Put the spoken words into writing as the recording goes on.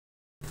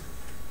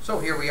So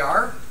here we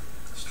are,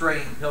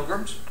 straying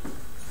pilgrims,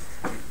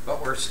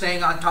 but we're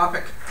staying on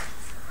topic.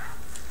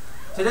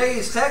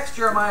 Today's text,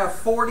 Jeremiah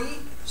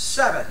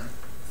 47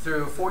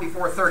 through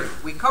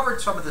 44:30. We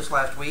covered some of this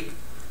last week,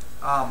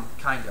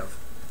 kind of.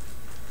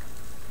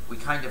 We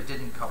kind of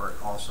didn't cover it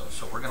also,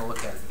 so we're going to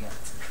look at it again.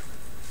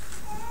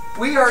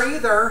 We are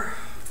either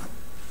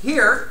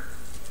here,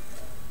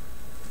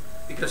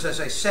 because as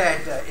I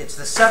said, it's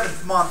the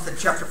 7th month in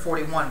chapter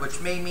 41,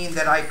 which may mean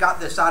that I got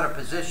this out of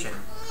position.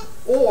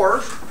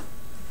 Or,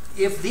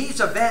 if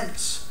these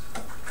events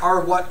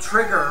are what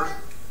trigger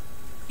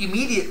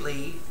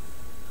immediately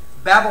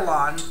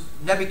Babylon,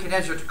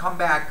 Nebuchadnezzar, to come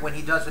back when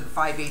he does in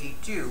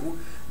 582,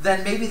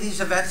 then maybe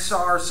these events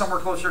are somewhere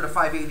closer to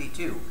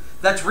 582.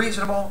 That's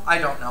reasonable? I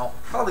don't know.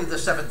 Probably the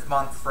 7th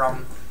month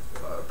from,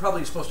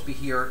 probably supposed to be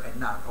here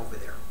and not over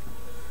there,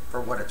 for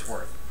what it's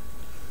worth.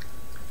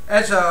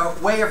 As a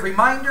way of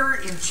reminder,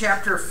 in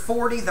chapter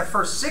 40, the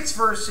first 6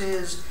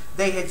 verses,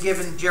 they had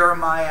given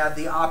Jeremiah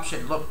the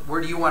option. Look,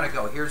 where do you want to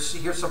go? Here's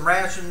some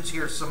rations.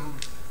 Here's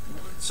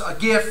a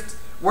gift.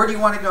 Where do you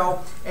want to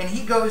go? And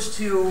he goes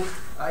to,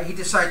 he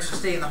decides to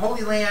stay in the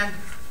Holy Land.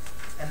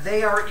 And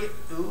they are,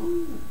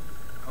 ooh,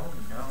 oh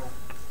no,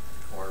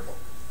 horrible.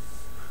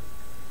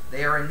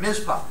 They are in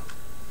Mizpah.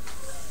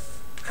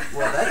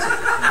 Well, that's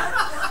interesting.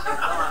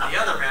 Well, on the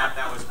other map,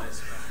 that was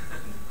Mizpah.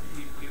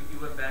 You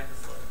went back a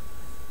foot.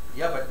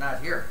 Yeah, but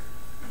not here.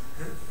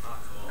 Oh,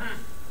 cool.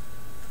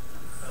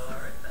 Well, all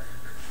right then.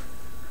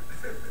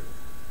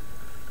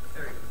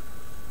 There we go.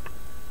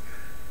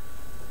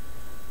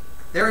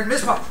 They're in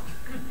Mizpah.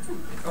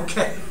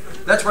 Okay,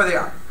 that's where they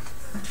are.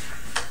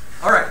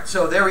 All right,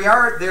 so there we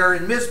are. They're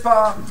in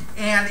Mizpah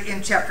and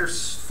in chapter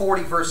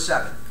 40, verse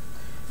 7.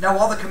 Now,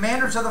 all the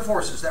commanders of the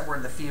forces that were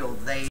in the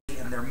field, they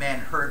and their men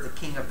heard the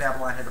king of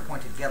Babylon had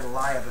appointed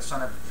Gedaliah, the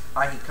son of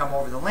Ahikam,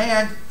 over the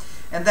land,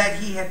 and that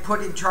he had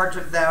put in charge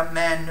of them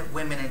men,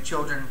 women, and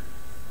children,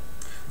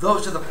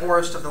 those of the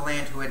poorest of the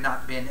land who had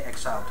not been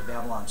exiled to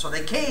Babylon. So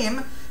they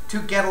came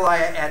to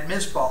Gedaliah at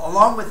Mizpah,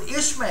 along with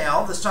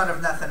Ishmael, the son of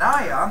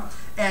Nethaniah,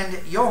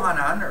 and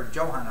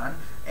Johanan,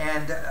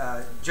 and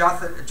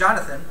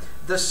Jonathan,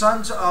 the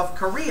sons of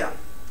Kareah,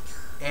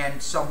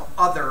 and some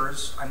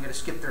others. I'm going to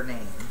skip their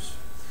names.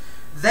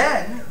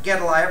 Then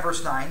Gedaliah,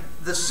 verse 9,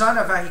 the son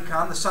of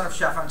Ahikam, the son of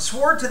Shaphan,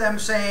 swore to them,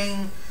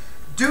 saying,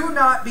 "Do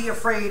not be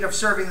afraid of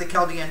serving the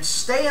Chaldeans.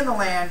 Stay in the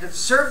land,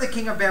 serve the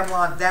king of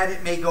Babylon, that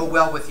it may go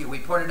well with you." We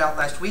pointed out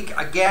last week,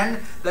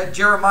 again, that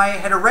Jeremiah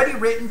had already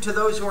written to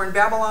those who are in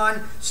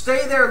Babylon,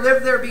 stay there,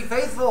 live there, be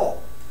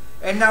faithful.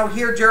 And now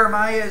here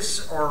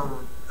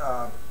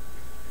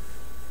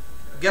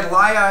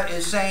Gedaliah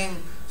is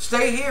saying,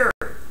 stay here,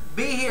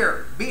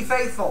 be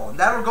faithful, and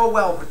that'll go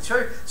well. But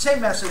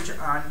same message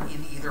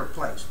in either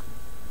place.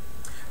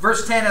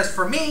 Verse 10, as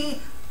for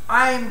me,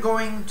 I'm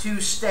going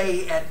to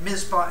stay at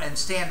Mizpah and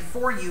stand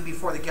for you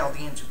before the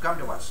Chaldeans who come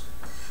to us.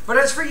 But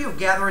as for you,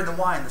 gather in the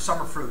wine, the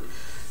summer fruit,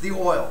 the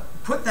oil,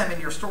 put them in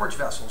your storage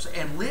vessels,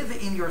 and live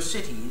in your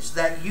cities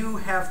that you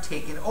have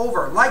taken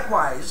over.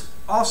 Likewise,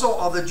 also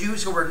all the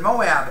Jews who were in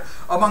Moab,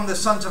 among the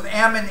sons of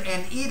Ammon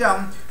and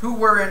Edom, who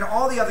were in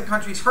all the other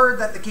countries, heard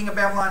that the king of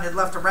Babylon had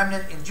left a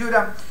remnant in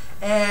Judah,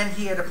 and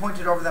he had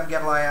appointed over them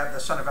Gedaliah, the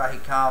son of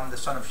Ahikam, the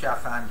son of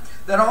Shaphan.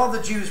 Then all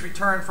the Jews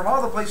returned from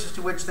all the places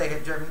to which they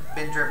had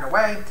been driven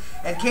away,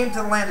 and came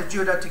to the land of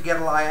Judah to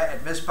Gedaliah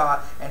at Mizpah,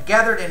 and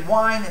gathered in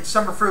wine and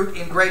summer fruit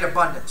in great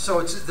abundance.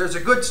 So there's a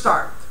good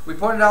start. We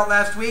pointed out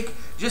last week,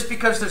 just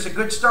because there's a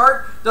good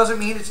start doesn't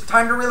mean it's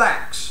time to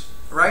relax,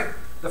 right?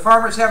 The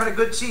farmer's having a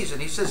good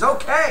season. He says,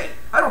 okay,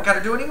 I don't got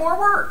to do any more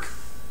work.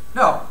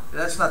 No,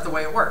 that's not the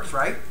way it works,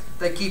 right?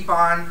 They keep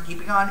on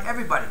keeping on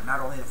everybody, not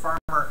only the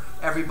farmer,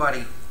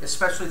 everybody,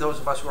 especially those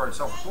of us who are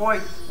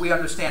self-employed. We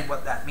understand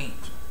what that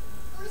means.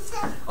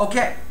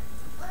 Okay.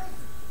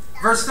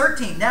 Verse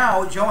 13,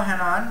 now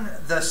Johanan,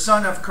 the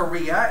son of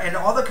Kareah, and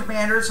all the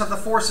commanders of the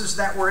forces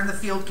that were in the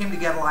field came to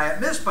Gedaliah at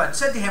Mizpah and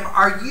said to him,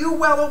 are you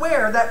well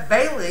aware that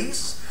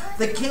Baalis,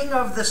 the king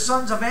of the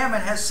sons of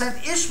Ammon, has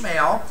sent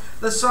Ishmael,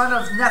 the son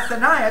of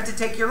Nethaniah, to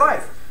take your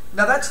life?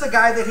 Now that's the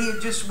guy that we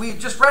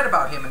just read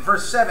about him in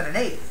verse 7 and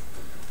 8.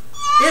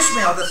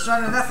 Ishmael, the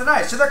son of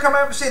Nethaniah. So they're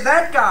coming up and say,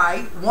 that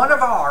guy, one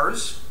of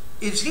ours,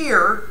 is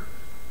here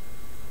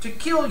to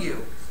kill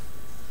you.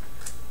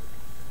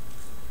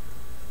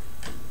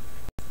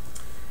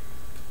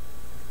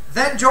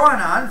 Then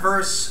Johanan,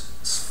 verse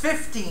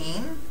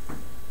 14,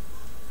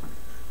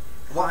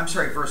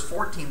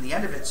 the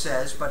end of it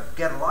says, but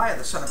Gedaliah,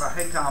 the son of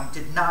Ahikam,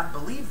 did not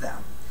believe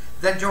them.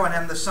 Then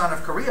Johanan, the son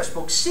of Kareah,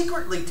 spoke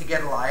secretly to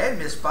Gedaliah in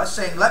Mizpah,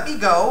 saying, let me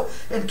go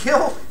and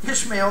kill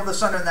Ishmael, the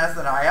son of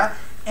Nethaniah,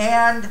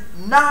 and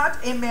not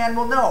a man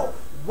will know.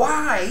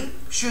 Why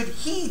should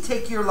he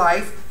take your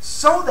life,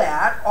 so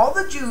that all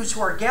the Jews who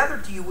are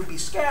gathered to you would be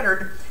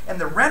scattered, and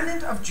the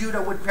remnant of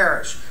Judah would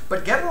perish?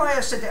 But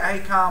Gedaliah said to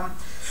Ahikam,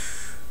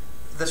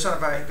 the son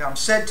of Ahikam,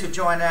 said to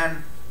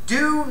Johanan,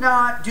 do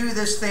not do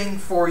this thing,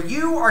 for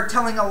you are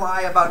telling a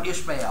lie about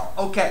Ishmael.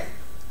 Okay,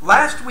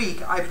 last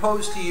week I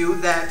posed to you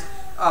that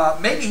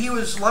maybe he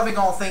was loving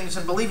all things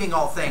and believing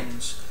all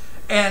things.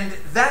 And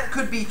that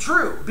could be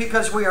true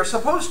because we are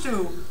supposed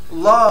to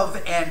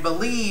love and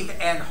believe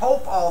and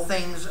hope all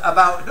things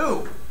about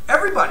who?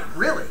 Everybody,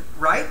 really,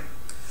 right?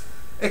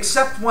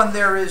 Except when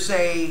there is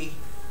a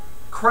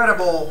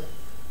credible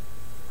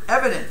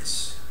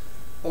evidence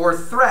or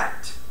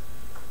threat.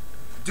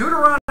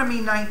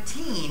 Deuteronomy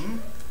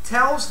 19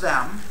 tells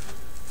them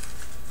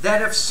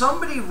that if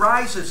somebody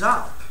rises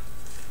up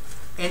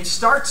and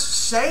starts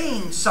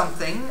saying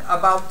something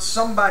about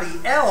somebody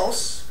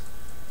else,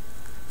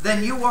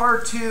 then you are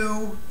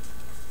to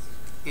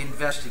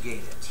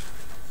investigate it.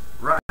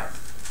 Right.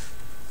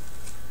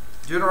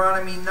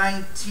 Deuteronomy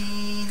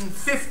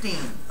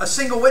 19:15. A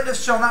single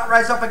witness shall not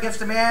rise up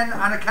against a man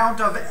on account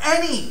of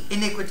any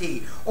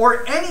iniquity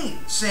or any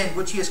sin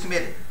which he has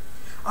committed.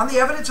 On the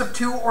evidence of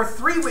 2 or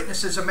 3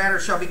 witnesses, a matter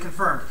shall be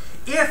confirmed.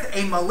 If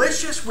a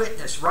malicious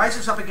witness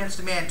rises up against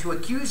a man to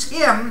accuse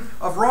him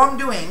of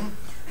wrongdoing,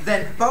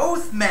 then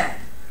both men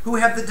who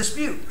have the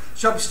dispute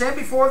shall stand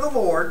before the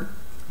Lord,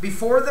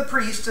 before the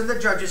priests and the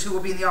judges who will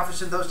be in the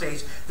office in those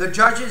days. The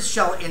judges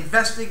shall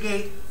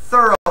investigate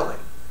thoroughly.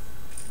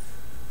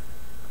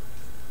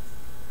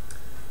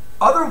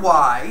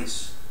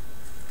 Otherwise,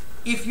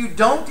 if you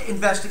don't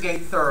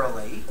investigate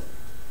thoroughly,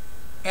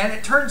 and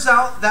it turns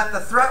out that the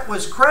threat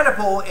was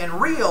credible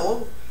and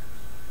real,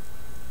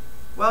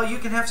 well, you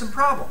can have some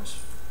problems,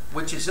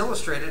 which is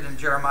illustrated in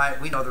Jeremiah.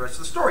 We know the rest of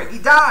the story. He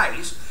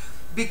dies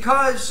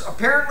because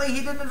apparently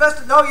he didn't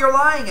investigate. No, you're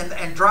lying,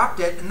 and dropped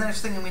it, and the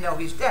next thing we know,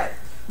 he's dead.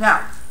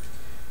 Now,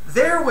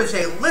 there was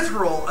a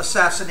literal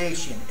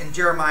assassination in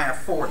Jeremiah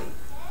 40.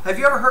 Have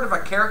you ever heard of a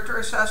character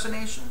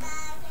assassination?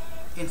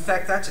 In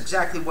fact, that's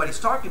exactly what he's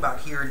talking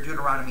about here in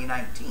Deuteronomy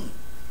 19.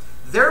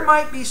 There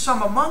might be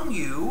some among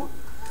you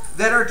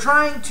that are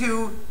trying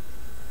to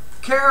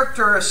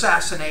character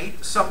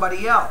assassinate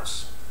somebody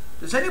else.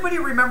 Does anybody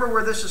remember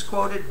where this is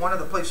quoted? One of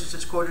the places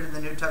it's quoted in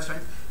the New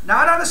Testament.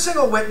 Not on a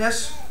single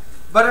witness,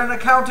 but on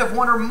account of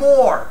one or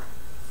more.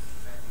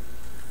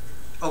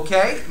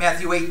 Okay,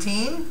 Matthew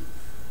 18.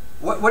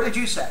 What did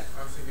you say?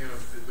 I was thinking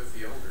of with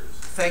the elders.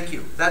 Thank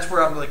you. That's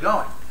where I'm really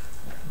going.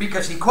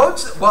 Because he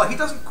quotes, well, he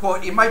doesn't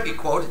quote, it might be a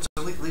quote, it's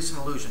at least an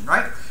allusion,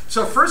 right?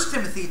 So 1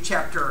 Timothy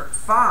chapter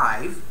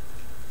 5,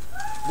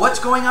 what's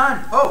going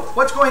on? Oh,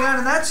 what's going on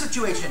in that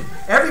situation?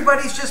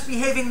 Everybody's just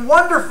behaving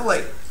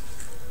wonderfully.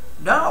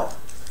 No.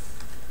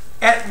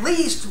 At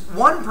least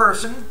one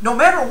person, no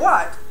matter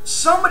what,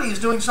 somebody is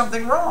doing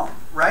something wrong,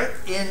 right?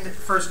 In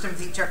 1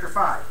 Timothy chapter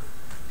 5.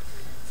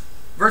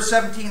 Verse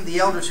 17, the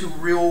elders who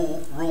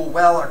rule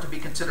well are to be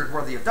considered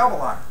worthy of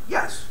double honor.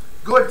 Yes,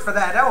 good for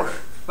that elder.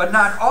 But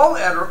not all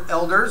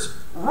elders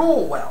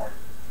rule well.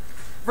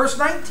 Verse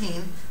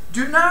 19,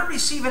 do not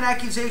receive an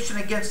accusation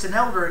against an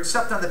elder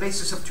except on the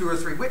basis of 2 or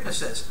 3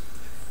 witnesses.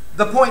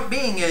 The point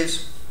being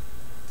is,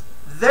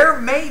 there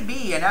may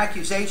be an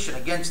accusation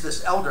against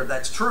this elder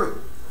that's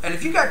true. And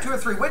if you got 2 or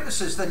 3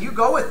 witnesses, then you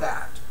go with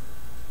that.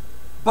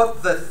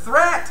 But the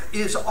threat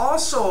is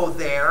also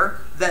there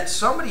that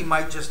somebody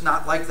might just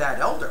not like that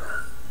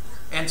elder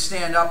and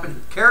stand up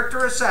and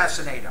character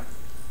assassinate him.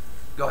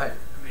 Go ahead.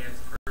 I mean,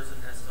 if the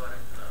person has thought it,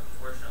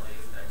 unfortunately,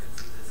 I can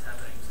see this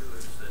happening too.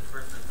 If the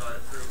person has thought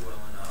it through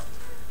well enough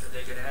that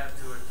they could have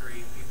 2 or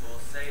 3 people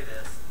say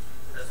this,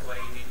 that's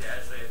why you need to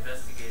actually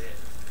investigate it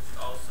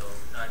also,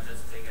 not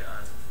just take it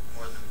on a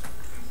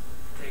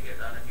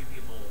few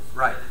people.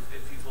 Right.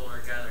 If people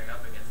are gathering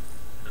up against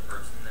the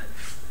person, then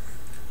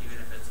even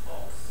if it's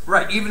false.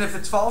 Right, even if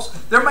it's false,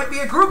 there might be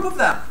a group of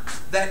them.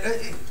 That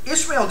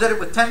Ishmael did it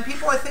with 10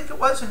 people, I think it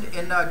was,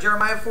 in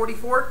Jeremiah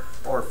 44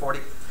 or 40.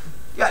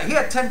 Yeah, he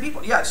had 10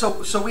 people. Yeah,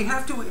 so we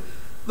have to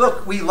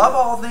look. We love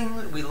all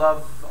things. We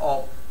love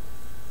all.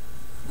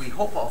 We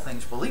hope all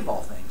things. Believe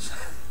all things.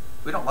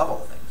 We don't love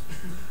all things.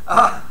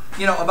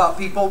 About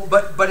people,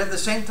 but at the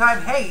same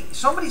time, hey,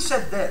 somebody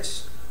said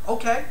this.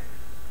 Okay,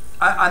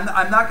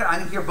 I'm not gonna. I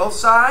can hear both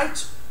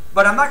sides,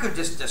 but I'm not gonna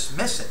just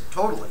dismiss it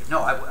totally.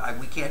 No,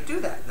 we can't do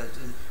that.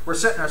 We're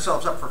setting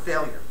ourselves up for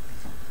failure.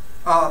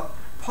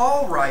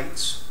 Paul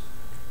writes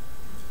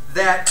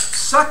that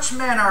such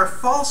men are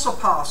false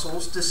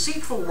apostles,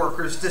 deceitful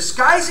workers,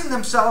 disguising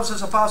themselves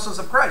as apostles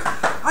of Christ.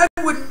 I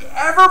wouldn't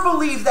ever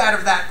believe that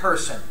of that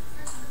person.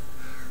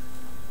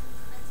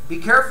 Be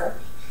careful,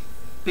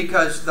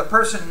 because the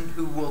person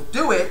who will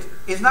do it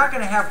is not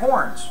going to have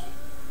horns.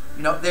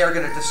 They are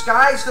going to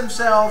disguise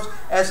themselves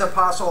as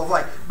apostle of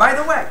light. By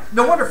the way,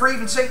 no wonder, for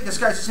even Satan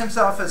disguises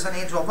himself as an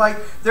angel of light.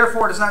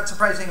 Therefore, it is not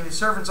surprising if his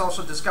servants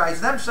also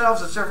disguise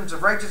themselves as servants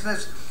of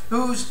righteousness,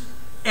 whose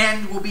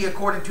end will be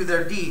according to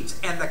their deeds.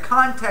 And the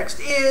context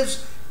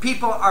is,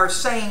 people are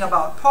saying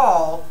about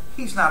Paul,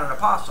 he's not an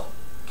apostle.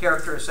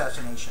 Character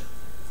assassination,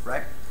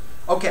 right?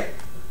 Okay,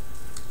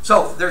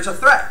 so there's a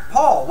threat.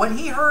 Paul, when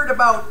he heard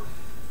about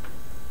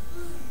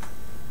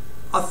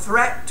a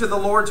threat to the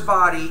Lord's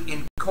body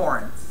in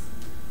Corinth,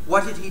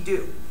 what did he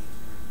do?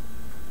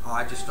 Oh,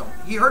 I just don't.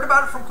 He heard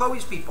about it from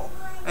Chloe's people,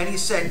 and he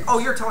said, oh,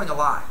 you're telling a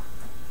lie.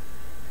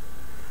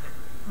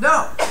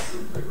 No.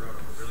 He wrote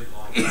a really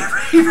long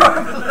He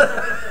wrote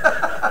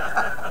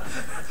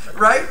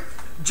right?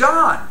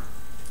 John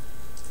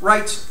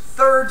writes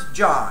 3rd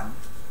John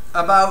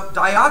about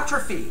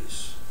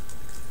Diotrephes.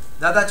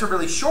 Now that's a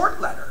really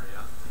short letter.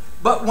 Yeah.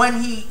 But when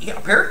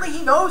apparently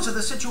he knows of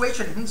the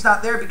situation and he's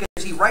not there,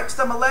 because he writes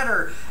them a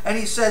letter and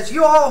he says,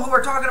 you all who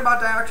are talking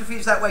about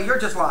Diotrephes that way, you're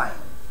just lying.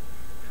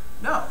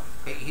 No.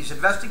 He's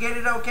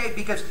investigated, okay,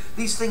 because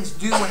these things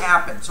do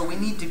happen, so we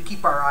need to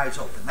keep our eyes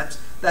open.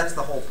 That's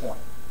the whole point.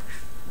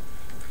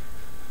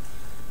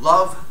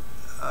 Love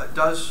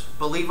does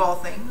believe all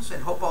things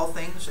and hope all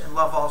things, and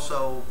love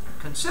also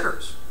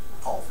considers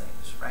all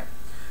things, right?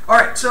 All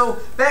right, so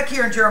back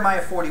here in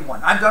Jeremiah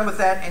 41. I'm done with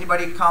that.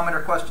 Anybody comment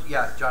or question?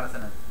 Yeah,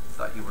 Jonathan, I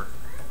thought you were.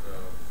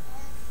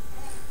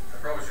 I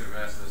probably should have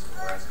asked this in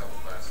the last couple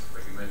classes,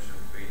 but you mentioned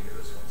the beginning of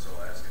this one, so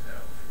I'll ask it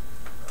now.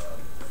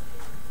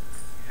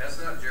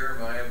 Has not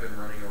Jeremiah been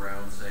running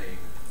around saying,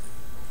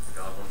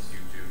 God wants you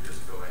to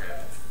just go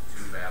ahead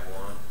to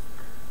Babylon?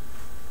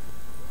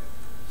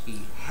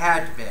 He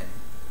had been,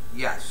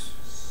 yes.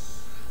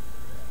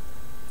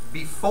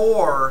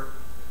 Before,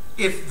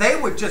 if they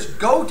would just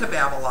go to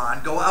Babylon,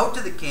 go out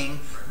to the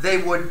king, they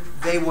would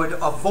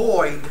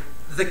avoid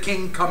the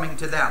king coming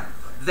to them.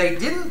 They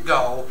didn't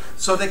go,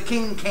 so the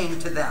king came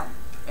to them.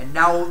 And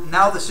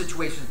now the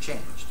situation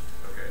changed.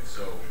 Okay,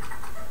 so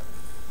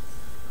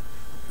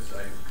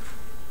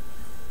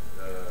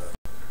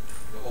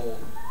the whole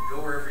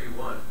go wherever you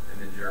want,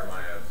 and then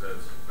Jeremiah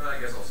says, well, I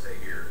guess I'll stay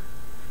here,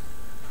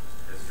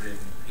 has been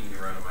pinging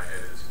around in my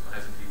head. It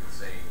hasn't even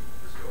saying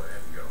just go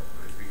ahead and go.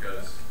 But it's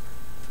because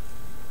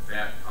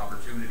that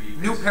opportunity,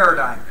 New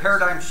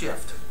paradigm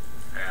shift.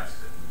 passed,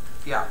 and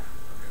Yeah. okay.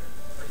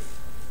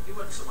 He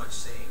wasn't so much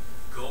saying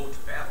go to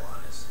Babylon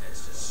as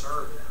to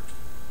serve them.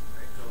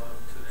 Right, go out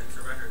to and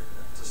surrender to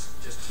them.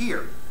 Just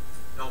Here.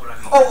 no, but I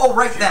mean. Oh,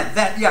 right then.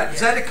 Yeah.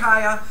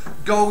 Zedekiah,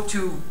 go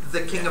to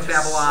the king of to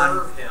Babylon,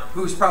 serve him.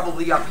 who's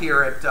probably up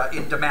here at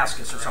in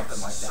Damascus or something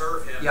like that.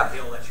 Serve him, Yeah. and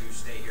he'll let you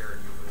stay here,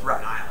 and you will Right.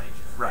 annihilate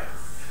you. Right.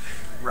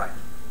 Right.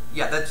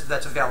 Yeah,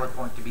 that's a valid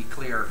point, to be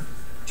clear.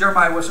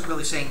 Jeremiah wasn't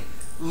really saying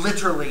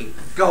literally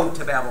go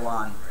to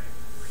Babylon.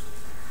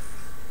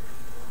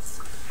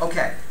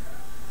 Okay.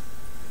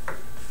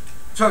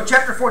 So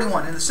chapter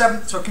 41, in the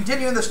 7th, so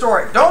continuing the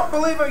story. Don't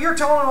believe it, you're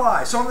telling a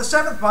lie. So in the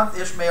 7th month,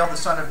 Ishmael, the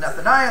son of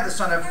Nethaniah, the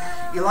son of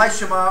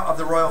Elishama of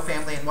the royal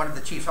family, and one of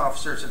the chief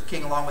officers of the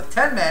king, along with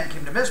 10 men,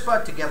 came to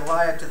Mizpah to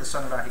Gedaliah to the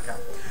son of Ahikam.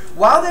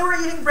 While they were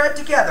eating bread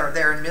together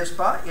there in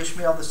Mizpah,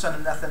 Ishmael, the son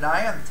of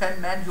Nethaniah, and 10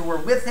 men who were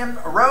with him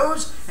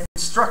arose and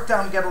struck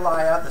down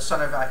Gedaliah, the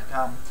son of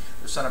Ahikam,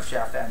 the son of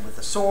Shaphan, with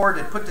the sword,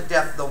 and put to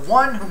death the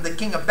one whom the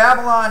king of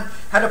Babylon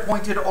had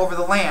appointed over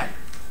the land.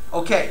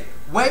 Okay,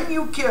 when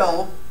you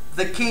kill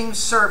the king's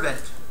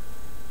servant,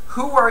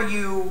 who are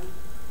you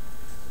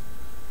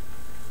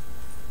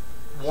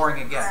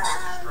warring against?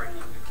 Striking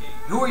the king.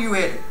 Who are you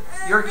hitting?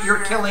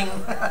 You're killing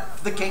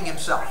the king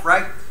himself,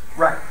 right?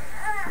 Right.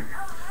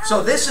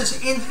 So this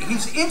is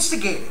he's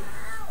instigating,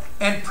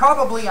 and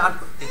probably on,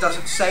 it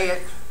doesn't say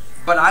it,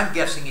 but I'm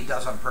guessing he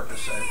does on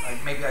purpose.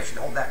 Maybe I should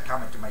hold that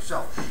comment to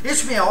myself.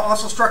 Ishmael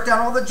also struck down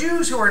all the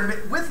Jews who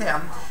were with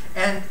him,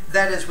 and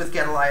that is with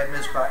Gedaliah and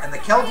Mizpah, and the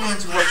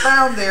Chaldeans who were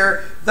found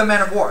there, the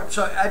men of war.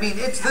 So I mean,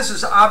 this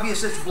is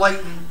obvious, it's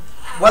blatant.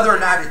 Whether or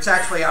not it's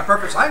actually on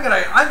purpose, I'm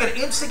gonna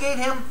instigate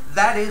him.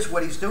 That is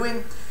what he's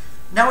doing.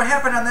 Now it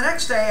happened on the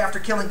next day after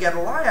killing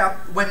Gedaliah,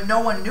 when no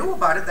one knew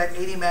about it, that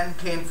 80 men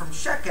came from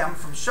Shechem,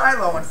 from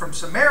Shiloh, and from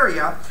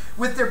Samaria,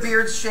 with their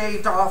beards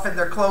shaved off and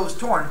their clothes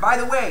torn. By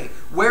the way,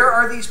 where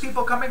are these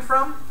people coming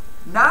from?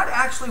 Not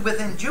actually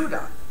within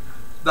Judah.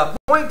 The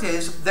point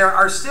is, there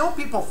are still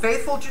people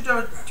faithful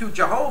to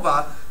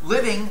Jehovah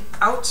living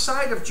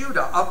outside of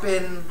Judah, up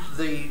in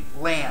the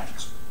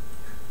lands.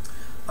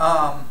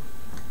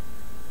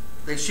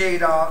 They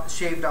shaved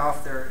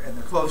off their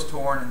clothes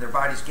torn and their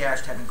bodies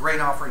gashed, having grain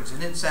offerings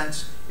and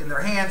incense in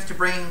their hands to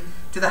bring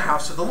to the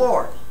house of the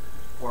Lord,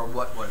 or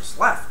what was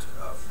left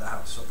of the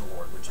house of the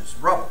Lord, which is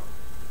rubble.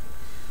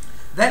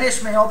 Then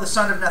Ishmael, the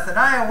son of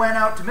Nethaniah, went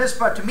out to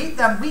Mizpah to meet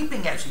them,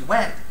 weeping as he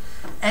went.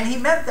 And he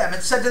met them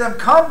and said to them,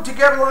 "Come to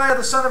Gedaliah,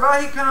 the son of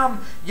Ahikam."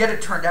 Yet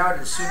it turned out,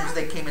 as soon as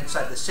they came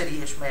inside the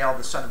city, Ishmael,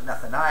 the son of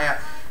Nethaniah,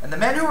 and the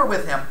men who were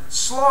with him,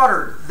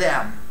 slaughtered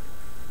them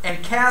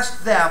and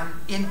cast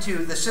them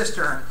into the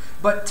cistern.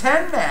 But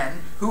 10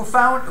 men who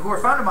were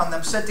found among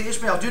them said to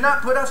Ishmael, "Do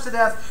not put us to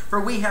death, for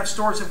we have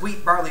stores of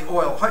wheat, barley,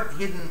 oil,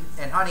 hidden,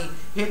 and honey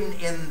hidden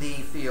in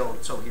the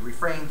field." So he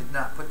refrained and did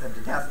not put them to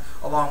death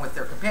along with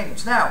their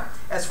companions. Now,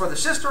 as for the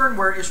cistern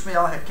where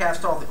Ishmael had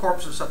cast all the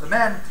corpses of the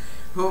men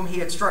whom he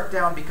had struck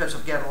down because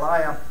of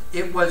Gedaliah,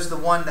 it was the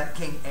one that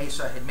King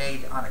Asa had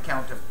made on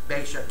account of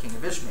Baasha, king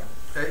of Israel.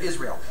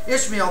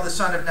 Ishmael, the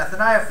son of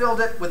Nethaniah, filled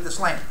it with the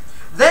slain.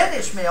 Then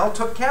Ishmael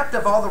took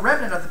captive all the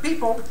remnant of the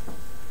people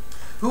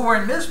who were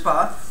in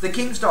Mizpah, the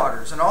king's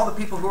daughters, and all the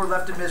people who were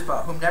left in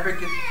Mizpah, whom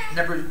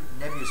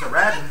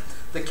Nebuzaradan,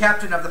 the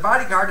captain of the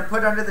bodyguard, had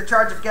put under the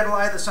charge of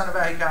Gedaliah, the son of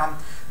Ahikam.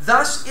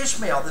 Thus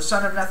Ishmael, the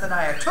son of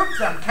Nethaniah, took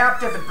them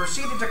captive and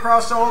proceeded to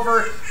cross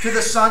over to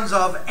the sons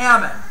of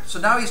Ammon. So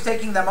now he's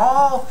taking them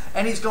all,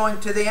 and he's going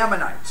to the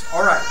Ammonites.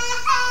 All right.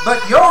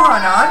 But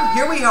Johanan,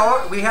 here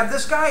we have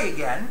this guy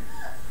again,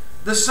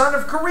 the son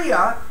of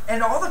Kareah,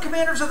 and all the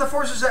commanders of the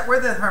forces that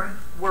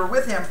were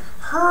with him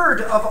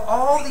heard of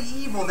all the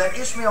evil that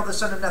Ishmael the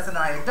son of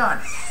Nethaniah had done.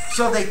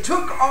 So they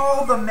took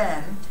all the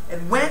men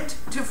and went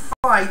to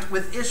fight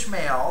with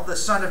Ishmael the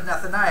son of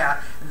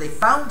Nethaniah, and they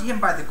found him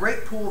by the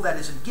great pool that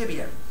is in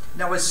Gibeon.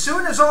 Now as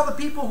soon as all the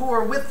people who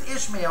were with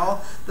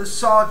Ishmael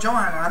saw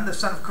Johanan the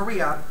son of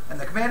Kareah and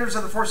the commanders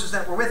of the forces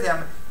that were with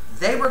him,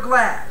 they were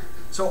glad.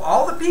 So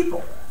all the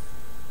people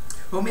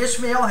whom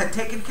Ishmael had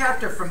taken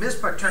captive from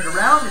Mizpah turned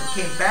around and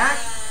came back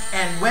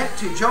and went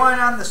to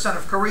Johanan the son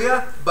of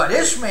Kareah. But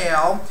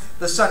Ishmael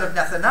the son of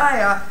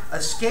Nethaniah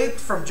escaped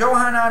from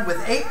Johanan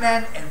with 8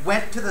 men and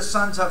went to the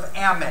sons of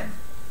Ammon.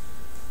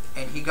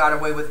 And he got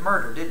away with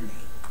murder, didn't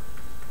he?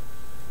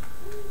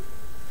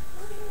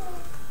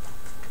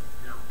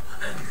 No.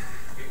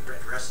 You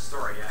read the rest of the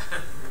story, yeah.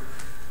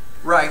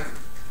 Right.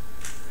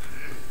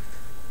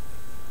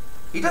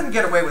 He doesn't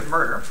get away with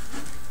murder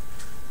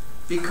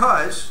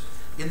because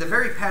in the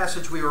very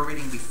passage we were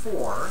reading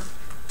before,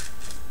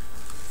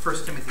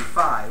 1 Timothy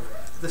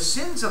 5, the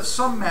sins of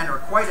some men are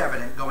quite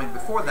evident, going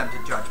before them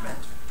to judgment.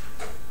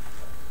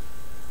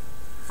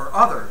 For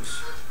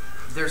others,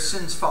 their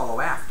sins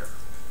follow after.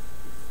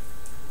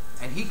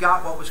 And he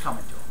got what was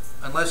coming to him.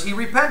 Unless he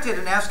repented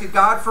and asked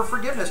God for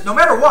forgiveness. No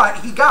matter what,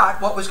 he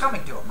got what was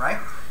coming to him, right?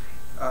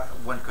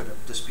 One could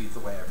have disputed the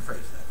way I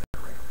phrased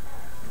that, right?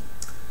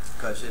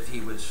 Because if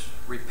he was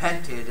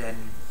repented and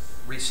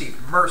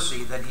received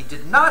mercy, then he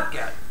did not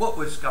get what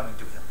was coming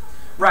to him.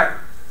 Right.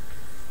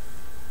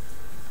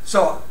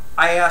 So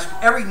I ask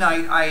every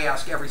night, I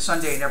ask every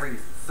Sunday and every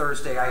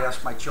Thursday, I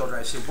ask my children,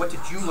 I say, what did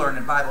you learn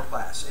in Bible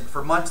class? And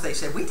for months they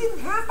said, we didn't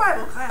have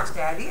Bible class,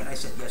 Daddy. And I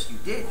said, yes, you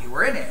did. You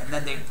were in it. And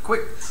then they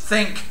quick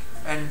think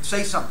and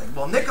say something.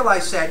 Well, Nikolai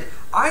said,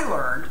 I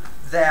learned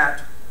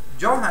that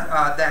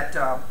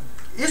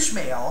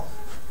Ishmael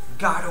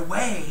got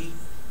away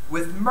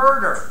with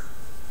murder.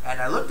 And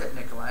I looked at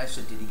Nikolai, I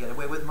said, did he get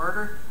away with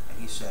murder? And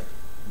he said,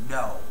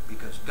 no,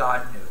 because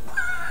God knew.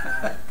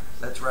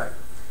 That's right.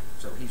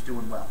 So he's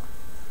doing well.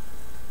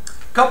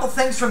 Couple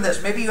things from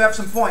this. Maybe you have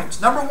some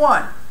points. Number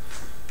 1,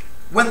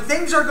 when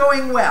things are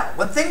going well,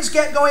 when things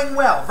get going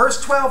well,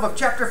 verse 12 of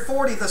chapter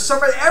 40, the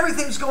summer,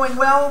 everything's going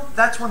well,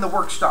 that's when the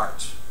work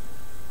starts.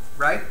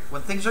 Right?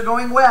 When things are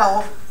going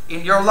well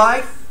in your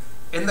life,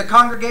 in the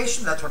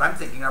congregation, that's what I'm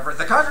thinking of.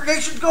 The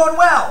congregation's going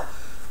well.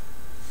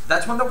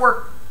 That's when the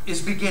work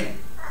is beginning.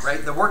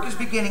 Right? The work is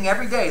beginning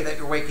every day that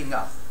you're waking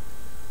up.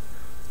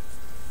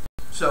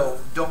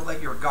 So don't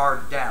let your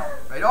guard down.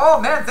 Right?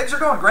 Oh man, things are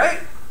going great.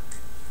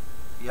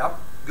 Yep,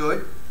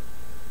 good.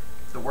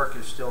 The work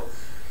is still.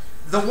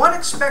 The one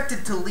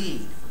expected to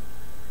lead.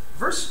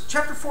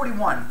 Chapter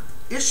 41,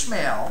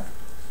 Ishmael,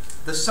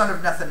 the son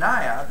of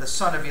Nethaniah, the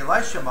son of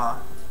Elishama.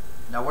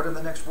 Now what are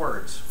the next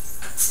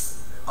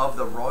words? Of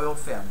the royal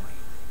family.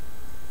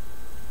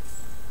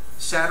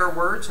 Sadder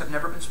words have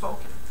never been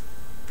spoken.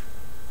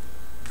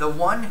 The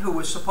one who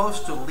was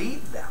supposed to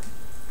lead them,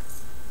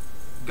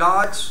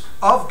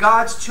 of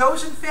God's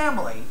chosen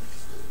family,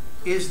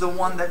 is the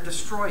one that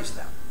destroys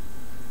them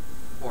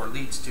or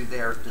leads to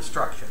their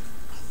destruction.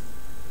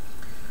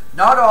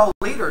 Not all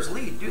leaders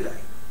lead, do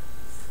they?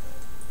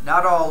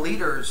 Not all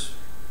leaders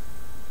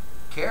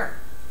care.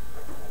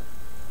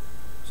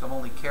 Some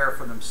only care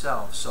for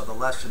themselves. So the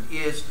lesson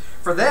is,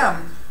 for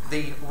them,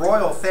 the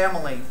royal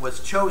family was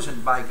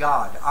chosen by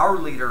God. Our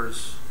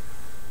leaders,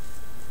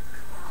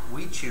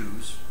 we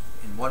choose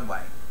in one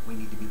way. We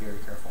need to be very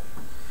careful.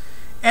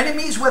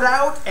 Enemies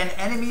without and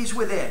enemies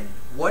within.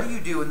 What do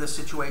you do in this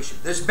situation?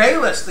 There's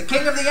Baalis, the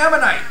king of the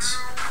Ammonites.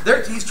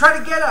 He's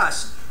trying to get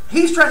us.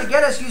 He's trying to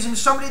get us using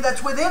somebody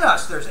that's within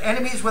us. There's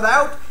enemies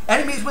without,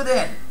 enemies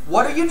within.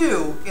 What do you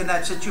do in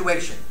that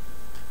situation?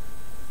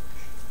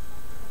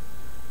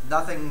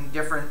 Nothing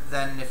different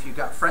than if you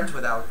got friends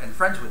without and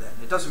friends within.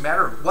 It doesn't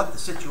matter what the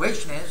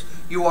situation is.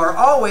 You are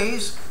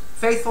always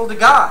faithful to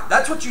God.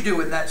 That's what you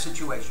do in that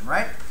situation,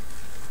 right?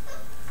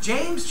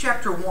 James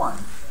chapter 1.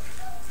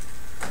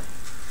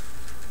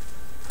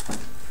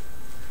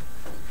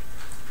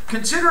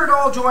 Consider it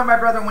all joy, my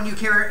brethren, when you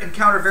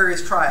encounter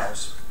various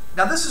trials.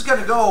 Now this is going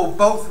to go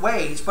both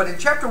ways, but in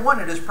chapter 1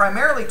 it is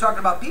primarily talking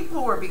about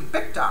people who are being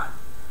picked on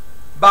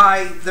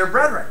by their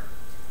brethren.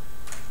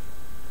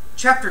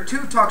 Chapter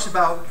 2 talks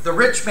about the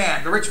rich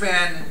man. The rich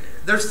man,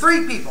 there's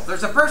 3 people.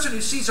 There's a person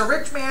who sees a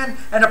rich man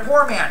and a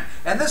poor man.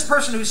 And this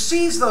person who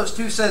sees those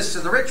two says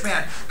to the rich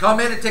man, come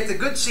in and take the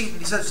good seat. And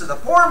he says to the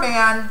poor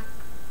man,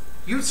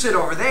 you sit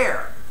over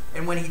there.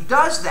 And when he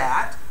does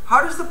that,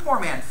 how does the poor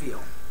man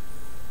feel?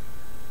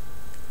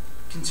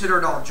 Consider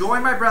it all joy,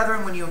 my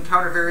brethren, when you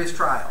encounter various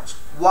trials.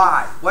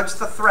 Why? What's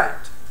the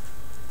threat?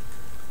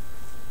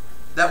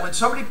 That when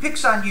somebody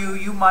picks on you,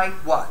 you might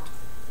what?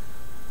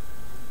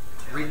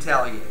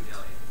 Retaliate.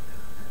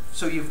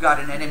 So you've got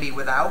an enemy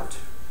without,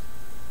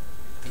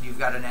 and you've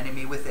got an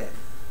enemy within.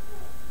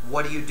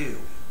 What do?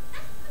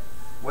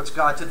 What's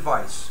God's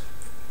advice?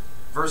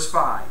 Verse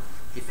 5.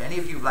 If any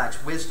of you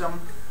lacks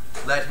wisdom,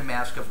 let him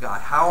ask of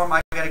God. How am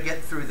I going got to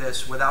get through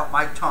this without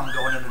my tongue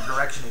going in a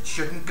direction it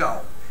shouldn't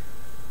go.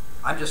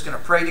 I'm just going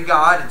to pray to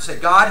God and say,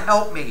 God,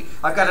 help me.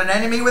 I've got an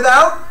enemy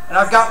without, and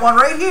I've got one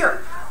right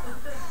here.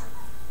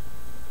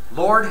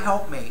 Lord,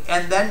 help me.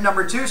 And then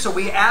number 2, so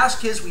we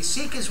ask we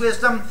seek his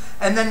wisdom,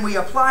 and then we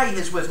apply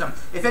his wisdom.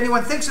 If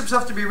anyone thinks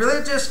himself to be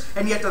religious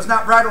and yet does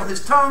not bridle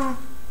his tongue,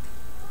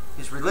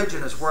 his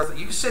religion is worthless.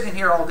 You can sit in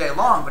here all day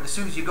long, but as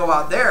soon as you go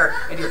out there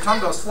and your tongue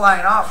goes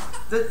flying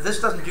off, this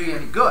doesn't do you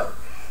any good,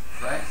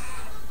 right?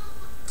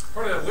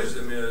 Part of that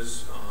wisdom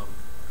is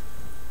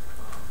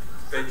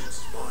vengeance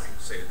is mine,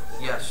 saith the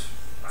Lord. Yes.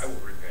 I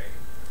will repay.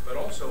 But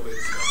also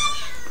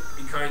it's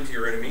be kind to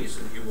your enemies,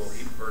 and you will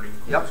heap burning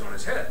coals on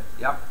his head.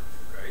 Yep.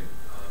 Right?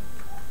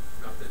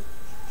 Not that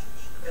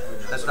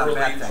that's not a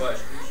bad thing.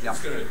 But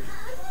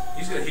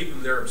he's gonna heap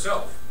them there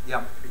himself.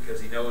 Yep.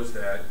 Because he knows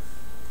that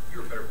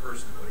you're a better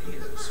person than what he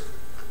is.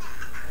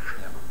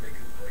 Yep. Make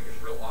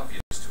it real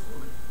obvious to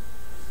him. And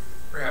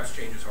perhaps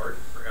change his heart,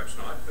 perhaps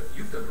not, but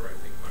you've done the right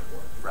thing no matter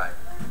what. Right.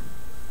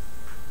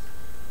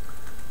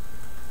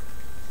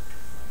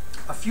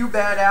 A few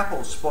bad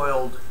apples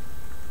spoiled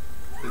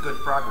the good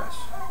progress.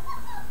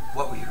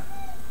 What were you?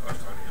 I was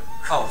talking to him.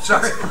 Oh,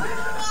 sorry.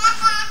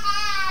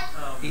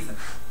 Ethan.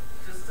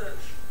 Just a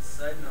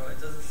side note, it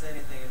doesn't say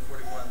anything in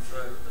 41, so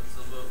it's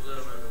a little bit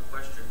of a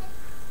question.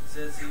 It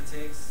says he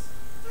takes,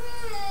 in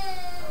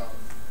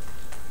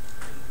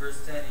verse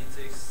 10, he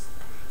takes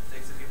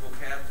the people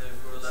captive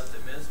who were left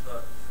at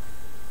Mizpah.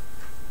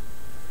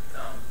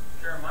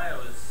 Jeremiah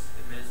was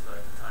in Mizpah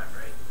at the time,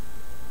 right?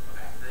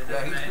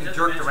 Okay. Yeah, he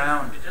jerked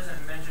around. It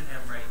doesn't mention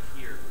him right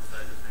here, so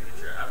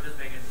I'm just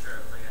making sure.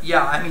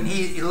 Yeah, I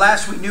mean,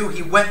 last we knew,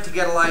 he went to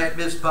Gedaliah at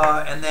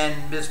Mizpah, and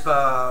then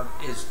Mizpah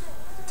is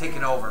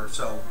taken over.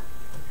 So,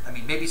 I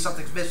mean, maybe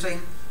something's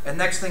missing. And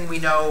next thing we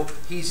know,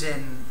 he's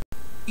in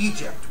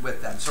Egypt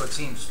with them. So it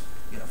seems,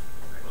 Well,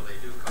 they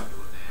do come to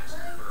him and ask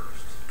him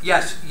first.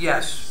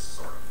 Yes.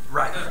 Sort of.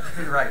 Right,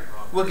 right.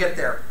 We'll get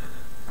there.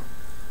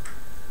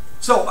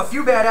 So a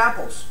few bad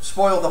apples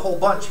spoiled the whole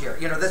bunch here.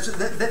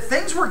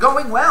 Things were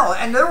going well,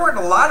 and there weren't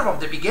a lot of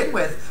them to begin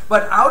with.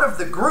 But out of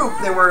the group,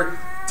 there were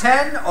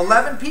 10,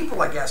 11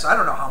 people, I guess. I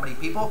don't know how many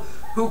people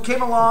who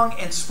came along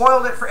and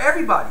spoiled it for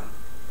everybody.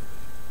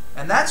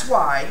 And that's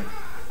why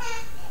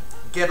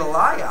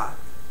Gedaliah,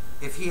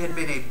 if he had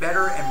been a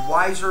better and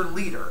wiser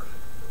leader,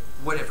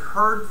 would have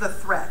heard the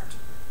threat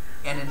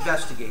and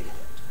investigated it.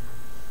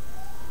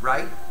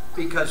 Right?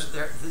 Because,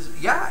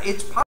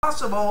 it's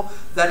possible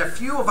that a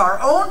few of our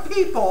own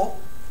people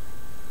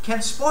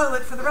can spoil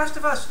it for the rest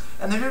of us.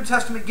 And the New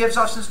Testament gives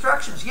us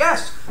instructions.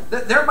 Yes,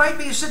 there might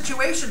be a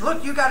situation.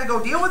 Look, you got to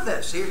go deal with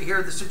this.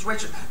 Here the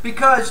situation.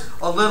 Because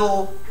a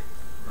little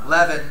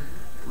leaven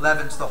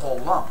leavens the whole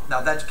lump.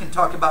 Now that can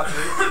talk about,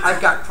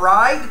 I've got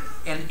pride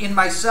and in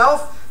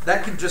myself,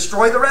 that can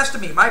destroy the rest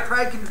of me. My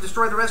pride can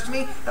destroy the rest of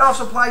me. It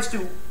also applies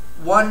to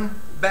one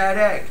bad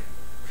egg.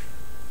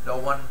 No,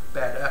 one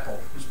bad apple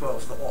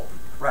spoils the whole.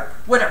 Right.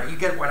 Whatever. You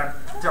get what I'm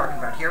talking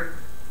about here.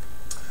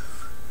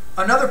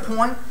 Another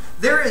point,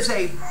 there is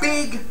a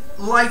big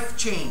life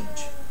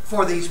change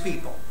for these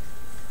people.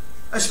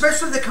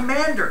 Especially the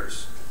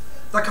commanders.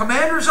 The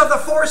commanders of the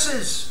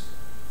forces.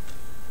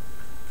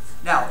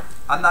 Now,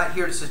 I'm not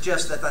here to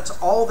suggest that that's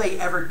all they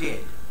ever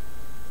did.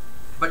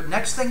 But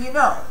next thing you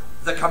know,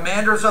 the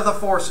commanders of the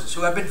forces,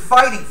 who have been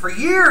fighting for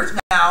years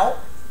now,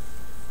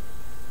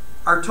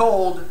 are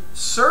told,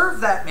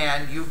 serve that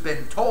man you've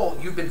been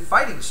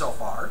fighting so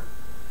far,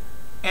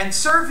 and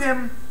serve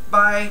him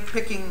by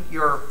picking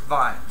your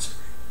vines.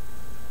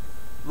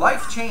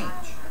 Life change.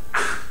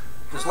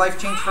 Does life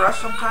change for us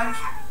sometimes?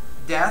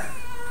 Death,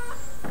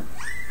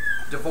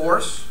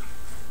 divorce,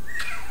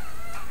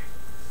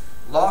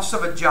 loss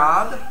of a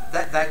job,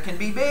 that can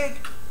be big.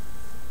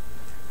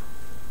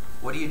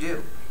 What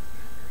do?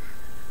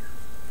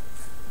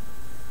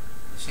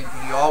 The same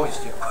thing you always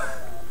do,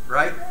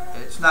 right?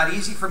 It's not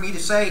easy for me to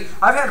say,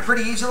 I've had a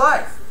pretty easy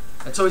life.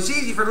 And so it's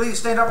easy for me to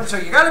stand up and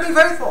say, you got to be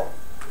faithful.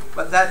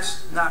 But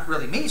that's not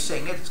really me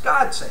saying it, it's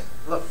God saying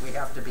it. Look, we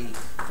have to be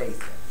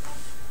faithful.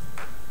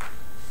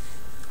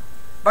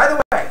 By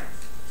the way,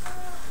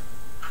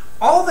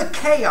 all the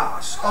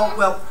chaos,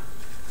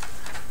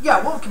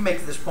 we can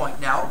make this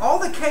point now. All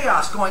the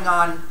chaos going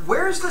on,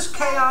 where is this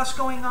chaos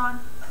going on?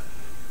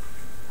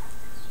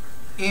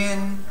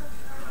 In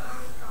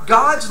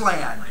God's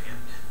land.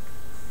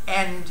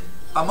 And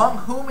among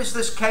whom is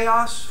this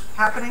chaos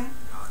happening?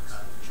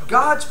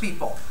 God's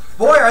people.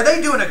 Boy, are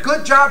they doing a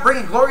good job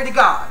bringing glory to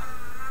God.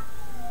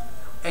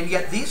 And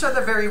yet these are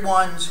the very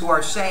ones who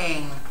are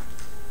saying,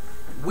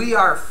 we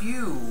are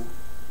few,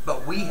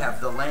 but we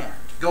have the land.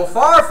 Go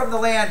far from the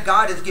land,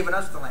 God has given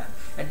us the land.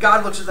 And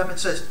God looks at them and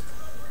says,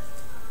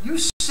 you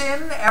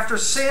sin after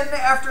sin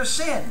after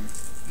sin.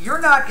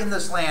 You're not in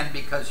this land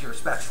because you're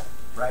special,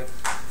 right?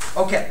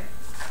 Okay.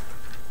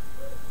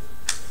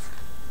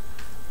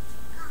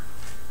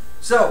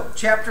 So,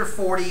 chapter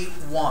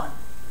 41,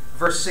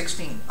 verse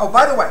 16. Oh,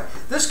 by the way,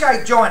 this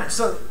guy Johanan.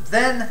 So,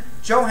 then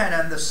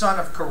Johanan, the son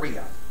of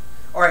Kareah.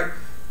 All right,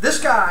 this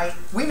guy,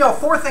 we know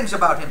 4 things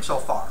about him so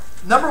far.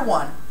 Number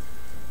 1,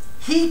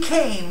 he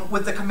came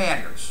with the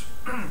commanders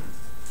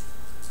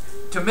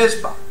to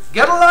Mizpah.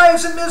 Gedaliah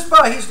is in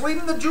Mizpah. He's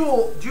leading the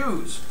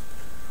Jews.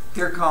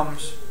 Here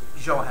comes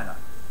Johanan.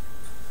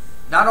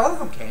 Not all of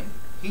them came.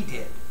 He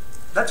did.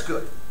 That's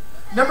good.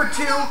 Number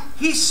 2,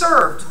 he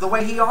served the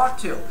way he ought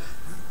to.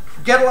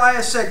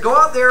 Gedaliah said, go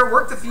out there,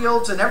 work the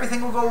fields, and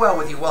everything will go well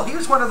with you. Well, he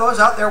was one of those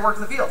out there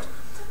working the fields.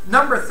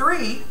 Number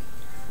 3,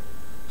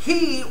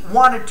 he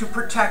wanted to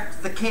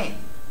protect the king.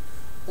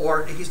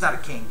 Or he's not a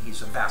king,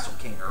 he's a vassal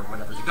king or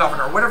whatever, the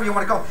governor or whatever you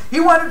want to call him. He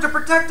wanted to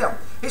protect him.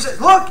 He said,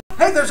 look,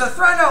 hey, there's a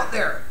threat out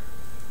there.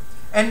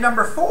 And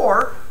number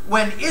 4,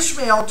 when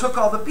Ishmael took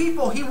all the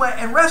people, he went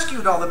and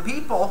rescued all the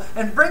people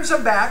and brings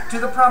them back to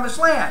the promised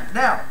land.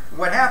 Now,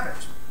 what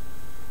happens?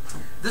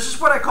 This is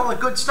what I call a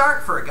good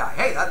start for a guy.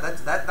 Hey,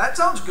 that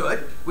sounds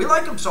good. We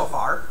like him so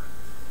far.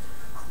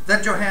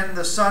 Then Johanan,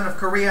 the son of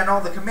Kareah, and all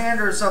the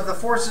commanders of the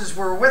forces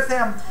were with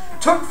him,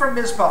 took from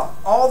Mizpah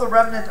all the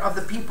remnant of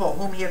the people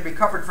whom he had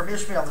recovered from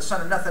Ishmael, the son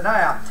of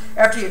Nethaniah,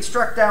 after he had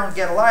struck down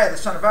Gedaliah, the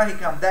son of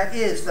Ahikam, that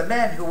is, the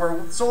men who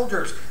were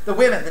soldiers, the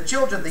women, the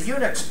children, the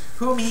eunuchs,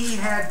 whom he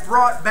had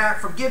brought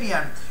back from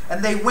Gibeon.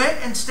 And they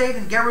went and stayed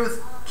in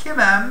Geruth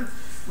Kimham,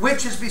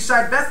 which is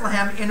beside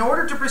Bethlehem, in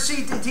order to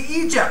proceed into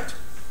Egypt.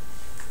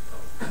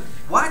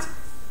 What?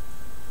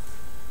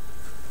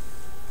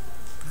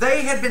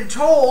 They had been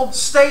told,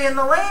 stay in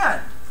the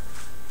land.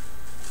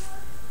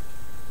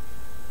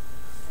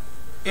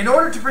 In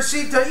order to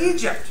proceed to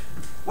Egypt.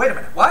 Wait a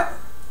minute, what?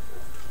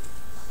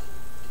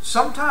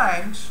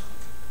 Sometimes,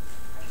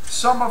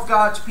 some of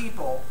God's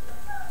people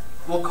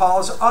will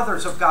cause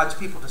others of God's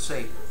people to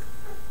say,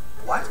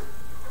 what?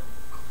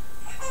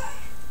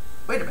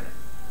 Wait a minute.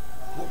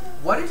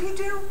 What did he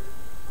do?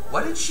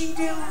 What did she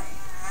do?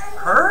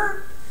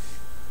 Her?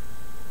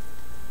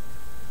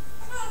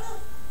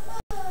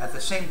 At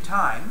the same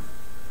time,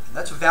 and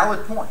that's a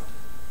valid point,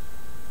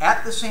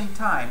 at the same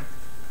time,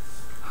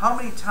 how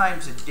many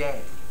times a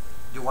day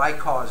do I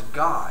cause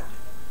God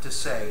to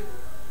say,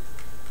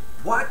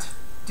 what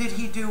did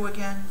he do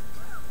again?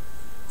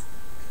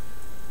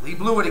 Lee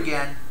blew it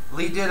again.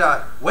 Lee did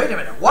wait a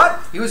minute, what?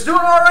 He was doing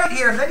all right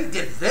here, and then he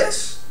did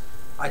this?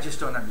 I just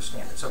don't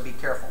understand it, so be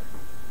careful.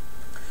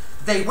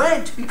 They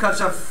went because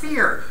of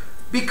fear.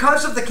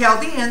 Because of the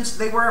Chaldeans,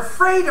 they were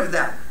afraid of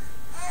them.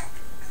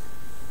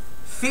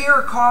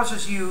 Fear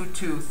causes you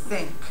to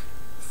think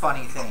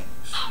funny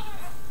things.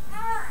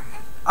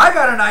 I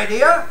got an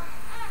idea.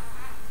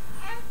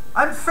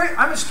 I'm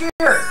scared.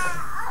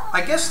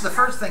 I guess the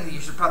first thing that you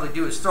should probably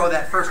do is throw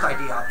that first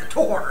idea out the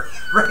door,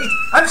 right?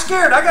 I'm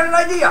scared. I got an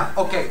idea.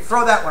 Okay,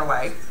 throw that one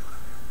away.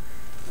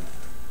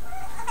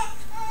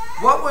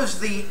 What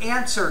was the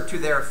answer to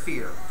their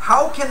fear?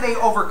 How can they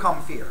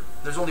overcome fear?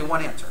 There's only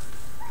one answer.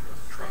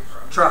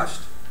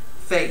 Trust.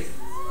 Faith.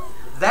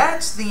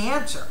 That's the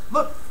answer.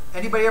 Look.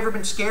 Anybody ever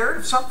been scared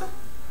of something?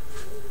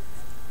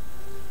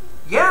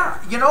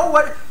 Yeah, you know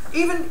what?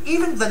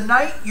 Even the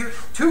night you're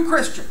 2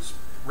 Christians,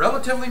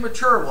 relatively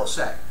mature, will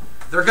say,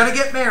 they're going to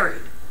get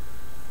married.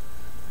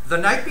 The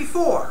night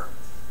before,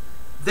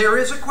 there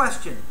is a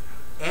question.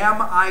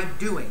 Am I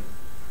doing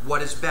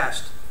what is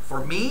best for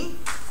me,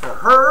 for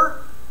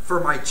her, for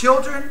my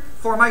children,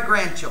 for my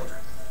grandchildren?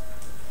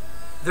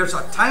 There's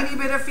a tiny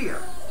bit of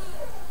fear.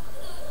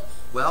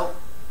 Well,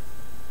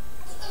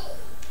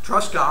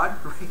 trust God,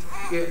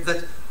 right?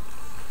 That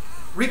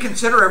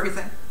reconsider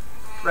everything,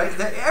 right?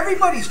 That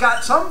everybody's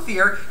got some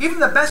fear. Even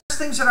the best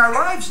things in our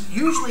lives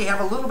usually have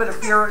a little bit of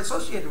fear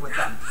associated with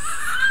them.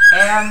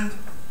 And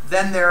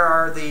then there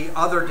are the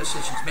other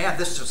decisions. Man,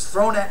 this is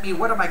thrown at me.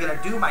 What am I going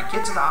to do? My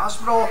kid's in the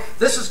hospital.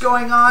 This is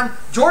going on.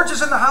 George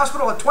is in the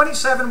hospital at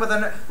 27 with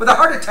a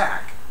heart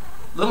attack.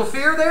 Little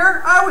fear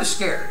there? I was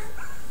scared.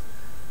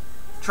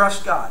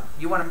 Trust God.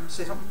 You want to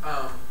say something?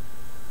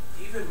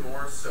 Even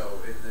more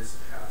so in this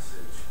passage,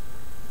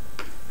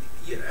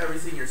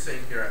 everything you're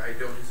saying here, I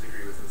don't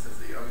disagree with in the sense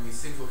that,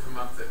 these things will come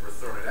up that were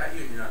thrown at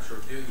you and you're not sure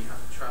what to do and you have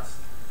to trust.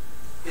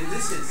 In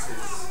this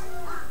instance,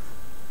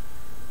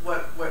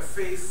 what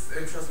faith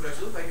and trust would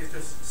actually look like is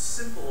just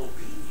simple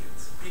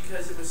obedience,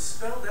 because it was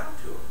spelled out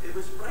to them. It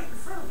was right in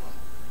front of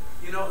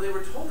them. They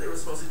were told they were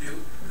supposed to do.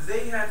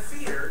 They had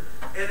fear,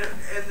 and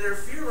their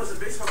fear wasn't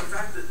based on the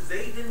fact that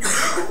they didn't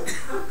know.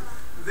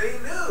 They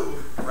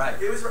knew.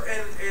 Right. It was,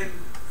 and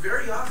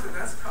very often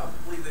that's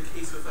probably the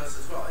case with us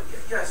as well.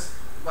 Yes,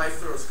 life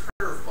throws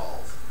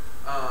curveballs,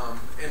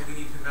 and we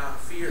need to not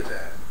fear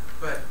that.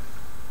 But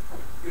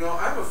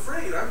I'm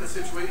afraid I'm in a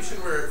situation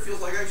where it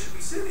feels like I should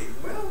be sinning.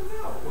 Well,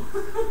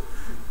 no,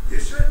 you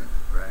shouldn't.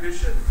 Right. You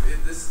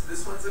shouldn't.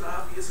 This one's an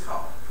obvious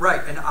call.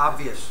 Right, an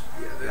obvious.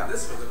 Yeah,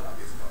 this one's an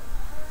obvious call.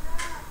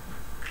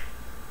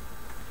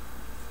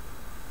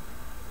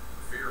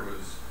 Fear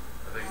was,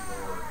 I think,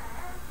 more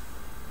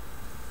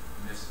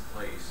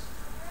misplaced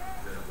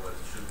than it was.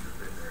 It shouldn't have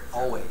been there.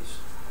 Always.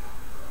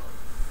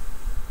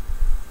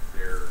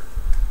 They're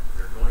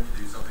going to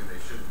do something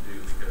they shouldn't do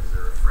because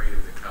they're afraid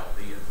of the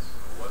Chaldeans.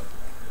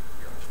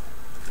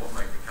 What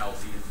might the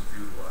Chaldeans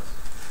do to us?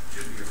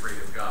 Should be afraid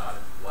of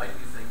God. Why do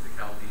you think the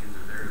Chaldeans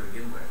are there to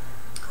begin with?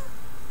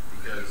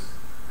 Because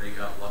they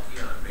got lucky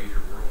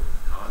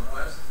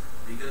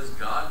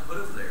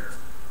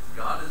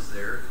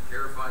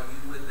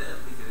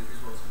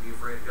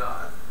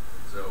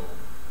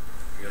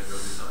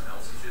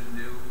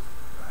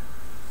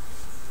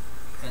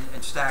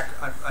stack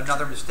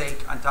another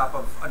mistake on top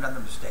of another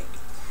mistake.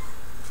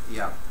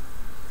 Yeah.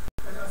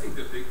 I think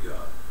the big,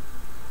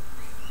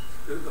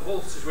 the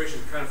whole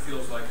situation kind of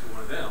feels like to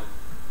one of them,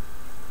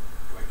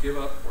 do I give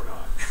up or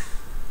not?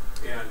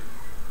 and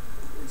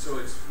so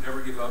it's never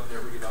give up,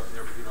 never give up,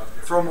 never give up,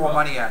 never Throw give more up.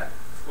 money at it.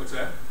 What's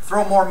that?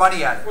 Throw more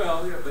money at it.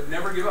 Well, yeah, but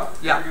never give up.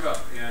 Yeah. Never give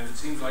up. And it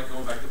seems like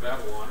going back to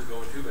Babylon, or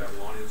going to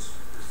Babylon, is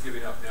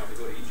giving up. Now they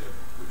go to Egypt,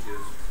 which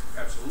is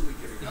absolutely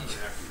giving up and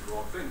actually the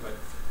wrong thing. But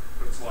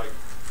it's like,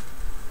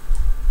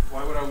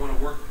 why would I want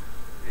to work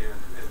and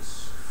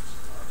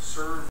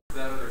serve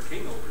that other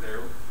king over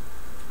there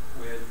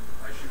when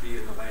I should be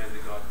in the land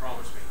that God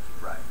promised me?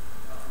 Right.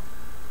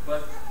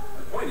 But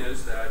the point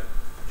is that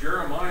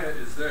Jeremiah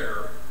is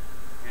there,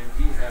 and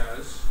he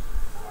has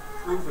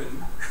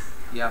proven,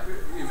 Yeah.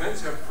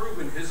 events have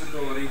proven his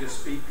ability to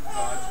speak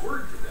God's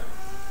word to them.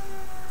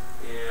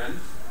 And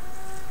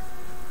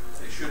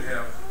they should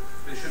have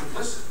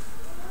listened.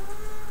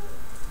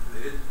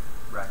 They didn't.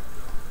 Right.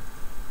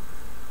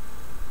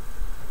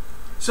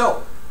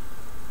 So,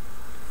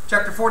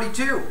 chapter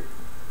 42,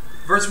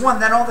 verse 1,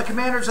 Then all the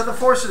commanders of the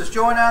forces,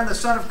 Johanan the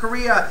son of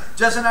Kareah,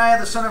 Jezaniah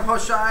the son of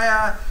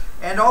Hoshaiah,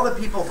 and all the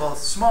people, both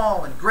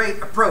small and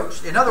great,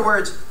 approached. In other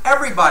words,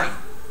 everybody.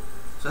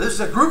 So this is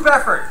a group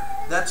effort.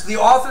 That's the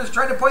author is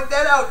trying to point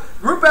that out.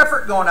 Group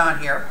effort going on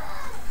here.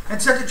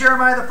 And said to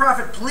Jeremiah the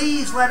prophet,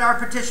 Please let our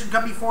petition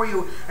come before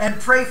you, and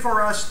pray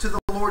for us to the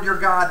Lord your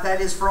God,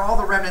 that is, for all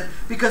the remnant,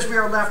 because we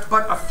are left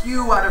but a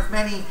few out of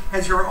many,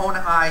 as your own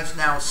eyes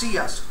now see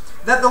us.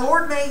 That the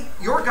Lord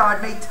your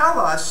God may tell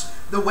us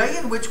the way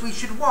in which we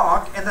should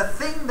walk, and the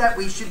thing that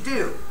we should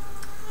do.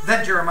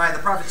 Then Jeremiah the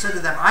prophet said to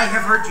them, I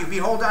have heard you.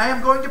 Behold, I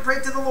am going to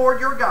pray to the Lord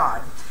your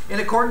God, in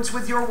accordance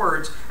with your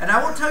words, and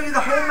I will tell you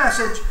the whole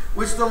message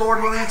which the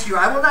Lord will answer you.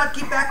 I will not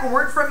keep back a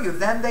word from you.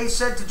 Then they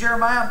said to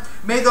Jeremiah,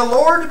 May the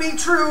Lord be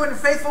true and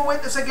faithful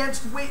witness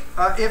against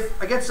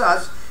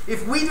us,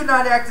 if we do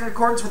not act in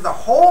accordance with the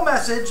whole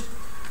message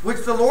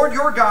which the Lord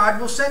your God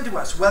will send to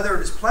us, whether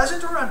it is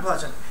pleasant or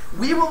unpleasant.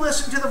 We will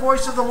listen to the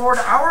voice of the Lord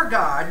our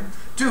God,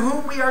 to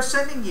whom we are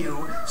sending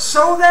you,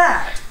 so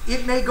that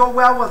it may go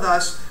well with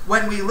us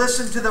when we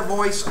listen to the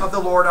voice of the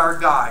Lord our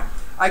God.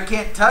 I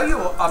can't tell you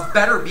a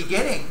better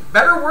beginning.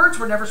 Better words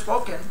were never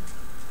spoken.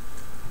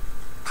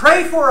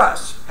 Pray for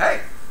us.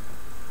 Hey,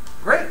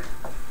 great.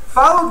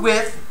 Followed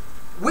with,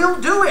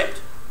 we'll do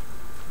it.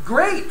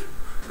 Great.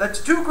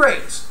 That's two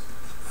greats.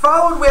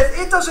 Followed with,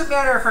 it doesn't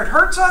matter if it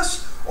hurts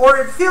us or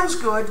it feels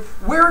good,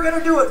 we're going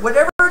to do it.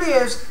 Whatever it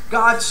is,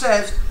 God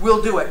says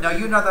we'll do it. Now,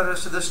 you know the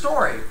rest of the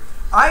story.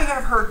 I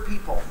have heard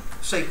people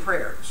say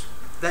prayers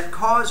that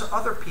cause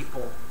other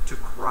people to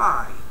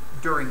cry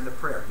during the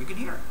prayer. You can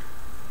hear it.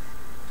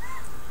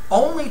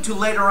 Only to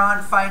later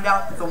on find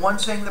out that the one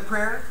saying the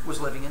prayer was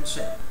living in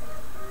sin.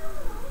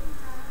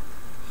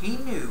 He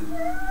knew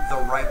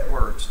the right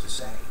words to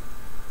say.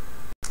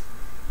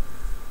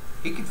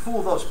 He could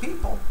fool those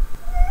people,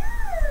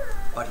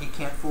 but he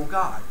can't fool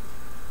God.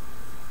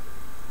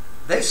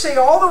 They say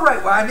all the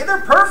right way. I mean,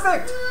 they're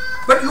perfect.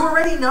 But you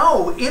already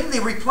know in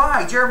the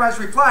reply, Jeremiah's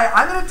reply,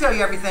 I'm going to tell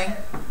you everything.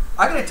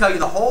 I'm going to tell you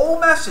the whole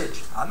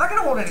message. I'm not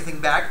going to hold anything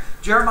back.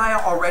 Jeremiah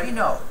already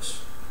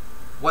knows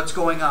what's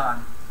going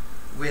on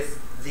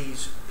with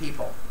these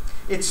people.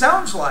 It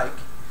sounds like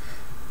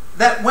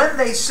that when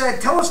they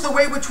said, tell us the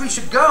way which we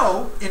should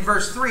go, in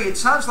verse 3, it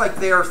sounds like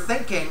they're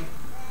thinking,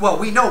 well,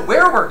 we know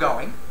where we're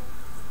going.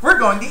 We're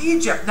going to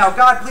Egypt. Now,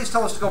 God, please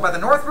tell us to go by the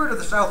north route or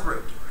the south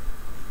route.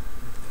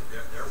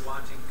 They're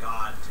wanting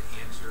God to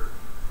answer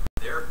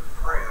their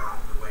prayer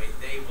the way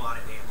they want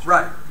it answered.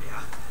 Right.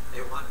 Yeah.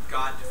 They want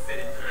God to fit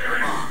into their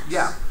box.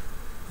 Yeah.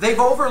 They've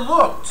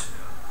overlooked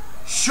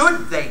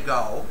should they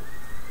go,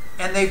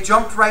 and they've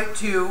jumped right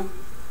to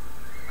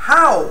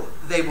how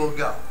they will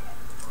go.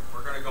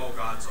 We're going to go,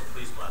 God, so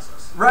please bless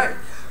us. Right.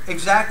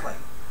 Exactly.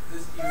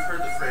 You've heard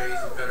the phrase,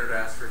 it's better to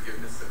ask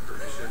forgiveness than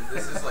permission.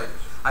 This is like,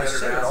 I better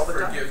say to it all ask the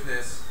time.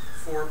 forgiveness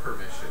for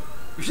permission.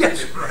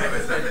 Yes.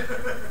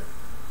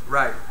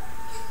 Right.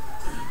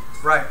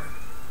 Right.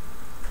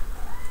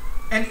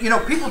 And, you know,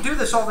 people do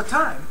this all the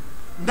time.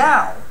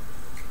 Now,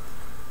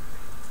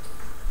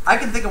 I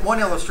can think of one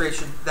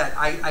illustration that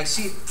I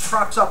see it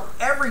crops up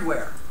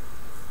everywhere.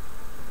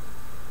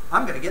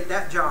 I'm going to get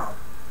that job.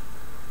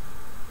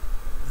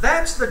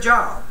 That's the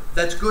job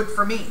that's good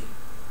for me.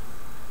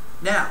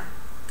 Now,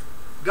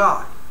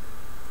 God,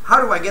 how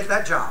do I get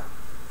that job?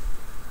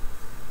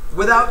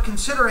 Without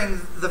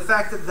considering the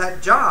fact that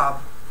that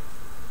job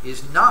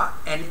is not,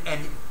 and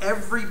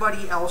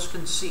everybody else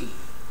can see.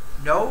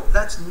 No,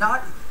 that's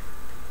not.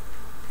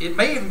 It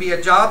may even be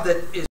a job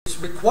that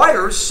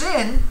requires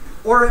sin,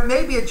 or it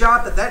may be a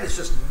job that is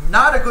just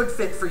not a good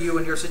fit for you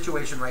in your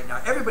situation right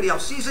now. Everybody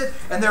else sees it,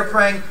 and they're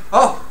praying,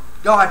 oh,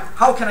 God,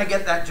 how can I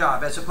get that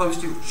job? As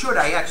opposed to, should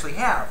I actually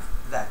have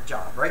that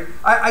job, right?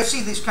 I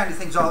see these kind of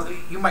things.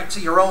 You might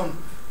see your own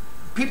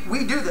people.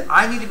 We do that.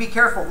 I need to be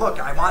careful. Look,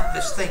 I want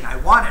this thing. I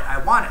want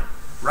it,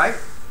 right?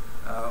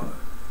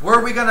 Where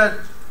are we going to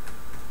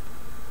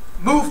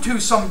move to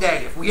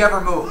someday, if we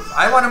ever move.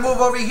 I want to move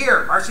over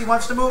here. Marcy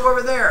wants to move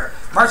over there.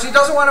 Marcy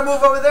doesn't want to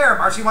move over there.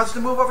 Marcy wants to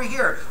move over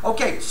here.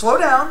 Okay, slow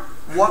down.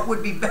 What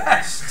would be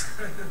best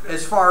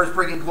as far as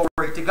bringing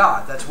glory to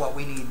God? That's what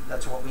we need.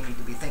 That's what we need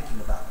to be thinking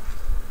about.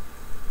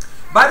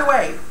 By the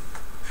way,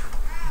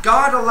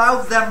 God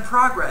allowed them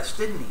progress,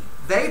 didn't he?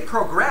 They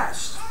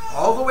progressed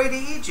all the way to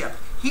Egypt.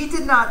 He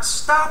did not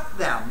stop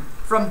them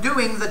from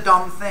doing the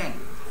dumb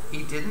thing.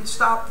 He didn't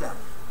stop them.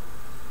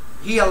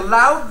 He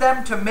allowed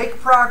them to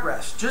make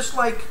progress, just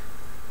like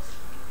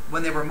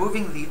when they were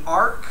moving the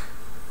ark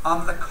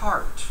on the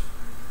cart.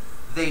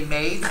 They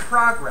made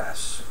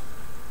progress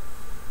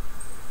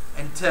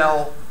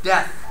until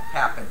death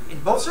happened.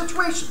 In both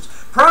situations,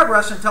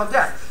 progress until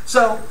death.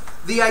 So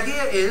the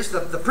idea is,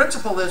 the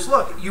principle is,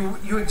 look,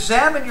 you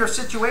examine your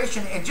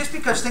situation, and just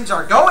because things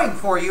are going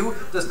for you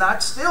does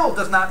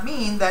not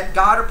mean that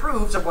God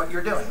approves of what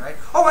you're doing, right?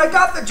 Oh, I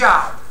got the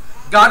job.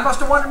 God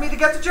must have wanted me to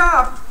get the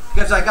job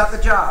because I got the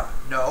job.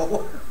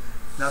 No,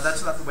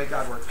 that's not the way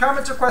God works.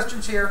 Comments or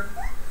questions here?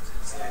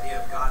 It's the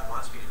idea of God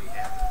wants me to be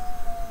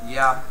happy.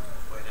 Yeah.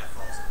 Boy, that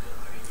falls into it.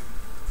 I mean, you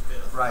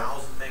fit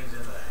 1,000 things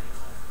into that,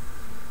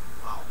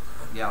 Wow.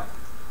 Yeah.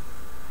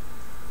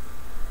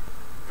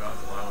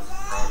 God's allowance of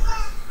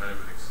progress is kind of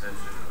an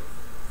extension of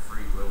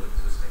free will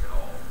existing at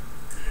all.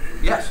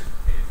 Yes.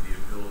 And the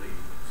ability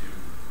to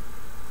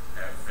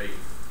have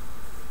faith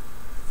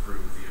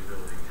through the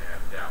ability to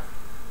have doubt.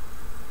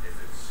 If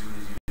as soon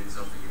as you did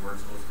something you weren't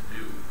supposed to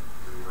do,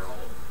 we were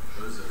all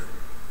visited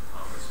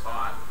on the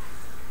spot,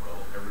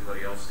 well,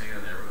 everybody else standing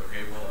there,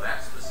 okay, well,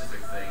 that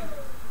specific thing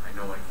I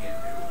know I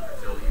can't do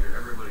until either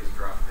everybody's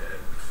dropped dead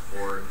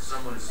or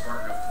someone is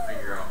smart enough to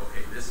figure out,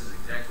 okay, this is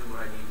exactly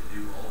what I need to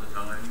do all the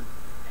time.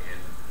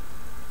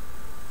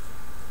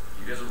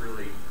 He doesn't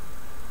really,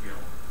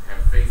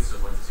 have faith so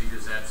much as he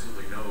just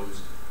absolutely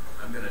knows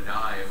I'm going to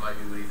die if I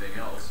do anything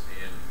else,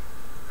 and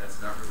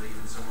that's not really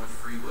even so much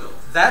free will.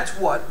 That's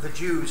what the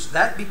Jews,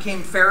 that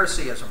became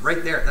Phariseeism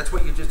right there. That's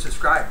what you just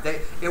described.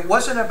 It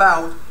wasn't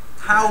about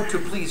how to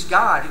please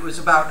God. It was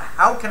about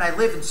how can I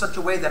live in such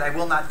a way that I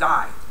will not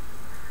die.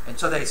 And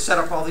so they set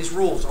up all these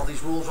rules, and more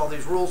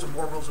rules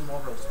and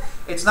more rules.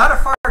 It's not a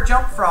far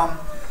jump from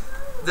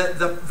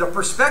the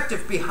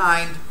perspective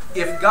behind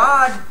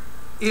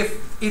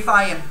if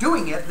I am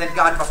doing it, then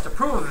God must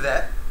approve of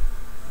it.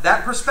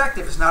 That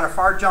perspective is not a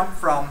far jump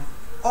from,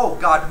 oh,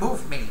 God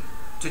moved me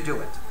to do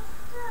it.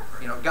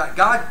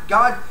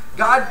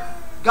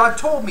 God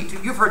told me to.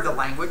 You've heard the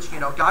language.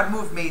 God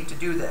moved me to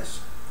do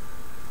this.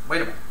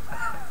 Wait a minute,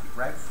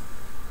 right?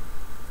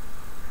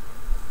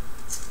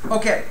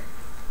 Okay.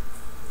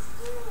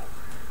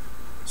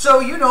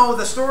 So you know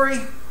the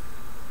story.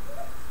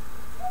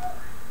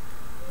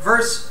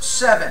 Verse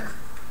 7.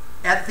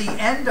 At the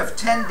end of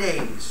 10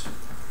 days,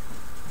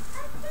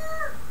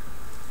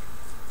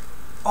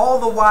 all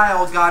the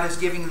while God is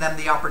giving them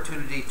the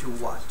opportunity to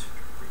what?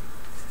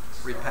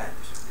 Repent.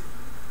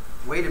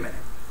 Wait a minute.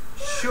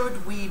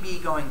 Should we be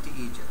going to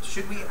Egypt?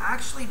 Should we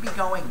actually be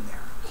going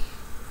there?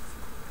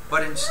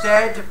 But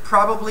instead,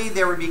 probably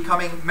they were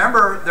becoming,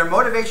 remember, their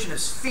motivation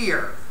is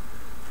fear.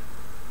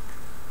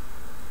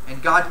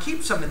 And God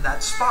keeps them in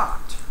that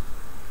spot.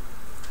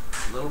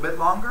 A little bit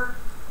longer,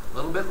 a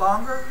little bit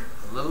longer,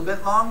 a little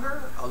bit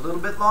longer, a little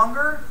bit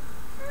longer.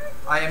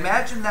 I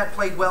imagine that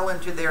played well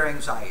into their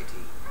anxiety.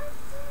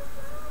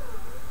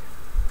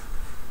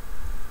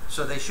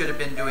 So they should have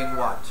been doing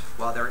what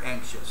while they're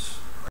anxious?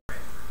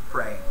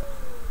 Praying.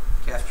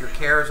 Cast your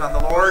cares on the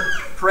Lord.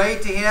 Pray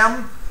to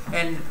Him.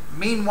 And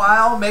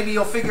meanwhile, maybe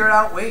you'll figure it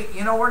out. Wait,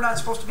 we're not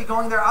supposed to be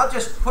going there. I'll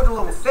just put a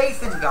little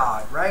faith in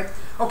God, right?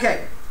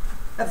 Okay.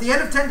 At the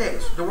end of 10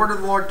 days, the word of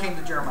the Lord came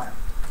to Jeremiah.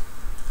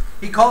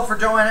 He called for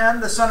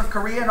Johanan, the son of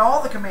Kareah, and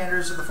all the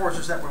commanders of the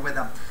forces that were with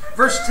him.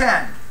 Verse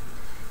 10.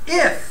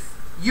 If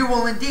you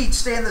will indeed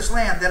stay in this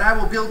land, then I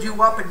will build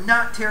you up and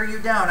not tear you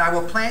down. I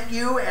will plant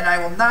you, and I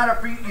will not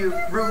uproot you.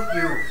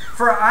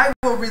 For I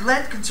will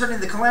relent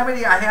concerning the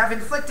calamity I have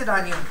inflicted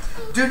on you.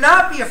 Do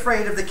not be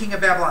afraid of the king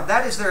of Babylon.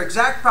 That is their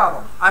exact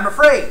problem. I'm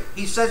afraid.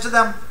 He says to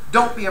them,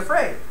 don't be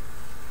afraid.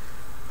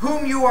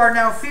 Whom you are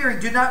now fearing,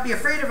 do not be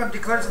afraid of him,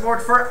 declares the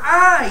Lord, for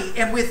I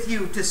am with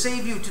you to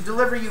save you, to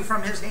deliver you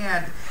from his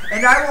hand.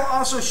 And I will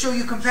also show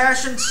you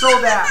compassion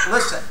so that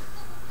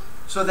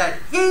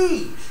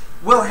he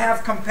will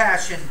have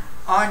compassion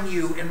on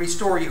you and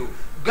restore you.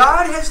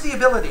 God has the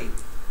ability,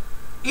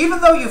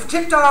 even though you've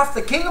ticked off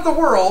the king of the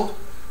world,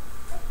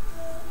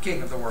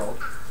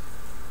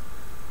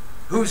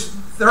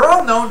 they're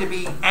all known to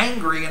be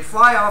angry and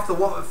fly off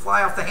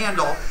the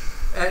handle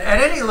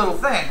at any little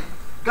thing.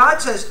 God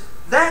says,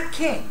 that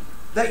king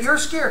that you're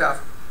scared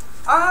of,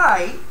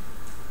 I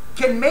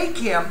can make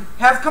him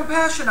have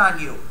compassion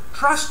on you.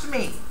 Trust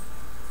me.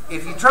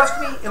 If you trust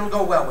me, it'll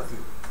go well with you.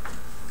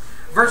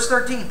 Verse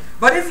 13.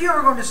 But if you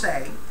are going to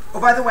say, oh,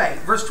 by the way,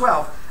 verse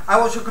 12,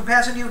 I will show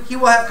compassion on you, he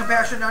will have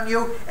compassion on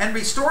you, and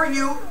restore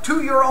you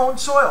to your own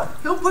soil.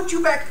 He'll put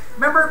you back.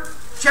 Remember,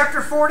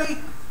 chapter 40,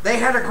 they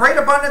had a great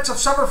abundance of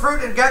summer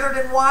fruit and gathered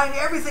in wine.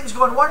 Everything's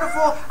going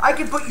wonderful. I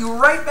can put you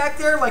right back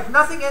there like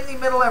nothing in the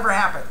middle ever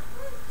happened.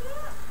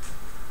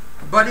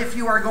 But if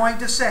you are going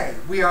to say,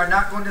 we are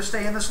not going to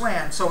stay in this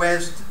land, so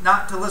as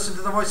not to listen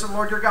to the voice of the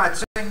Lord your God,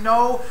 saying,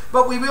 no,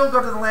 but we will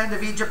go to the land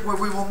of Egypt where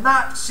we will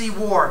not see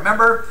war.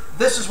 Remember,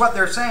 this is what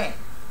they're saying.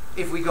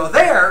 If we go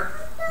there,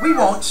 we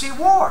won't see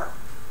war.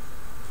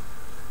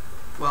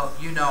 Well,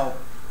 you know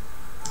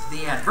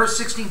the end. Verse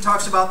 16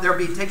 talks about they'll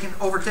be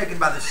overtaken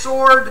by the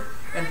sword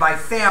and by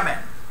famine.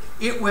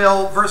 It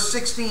will, verse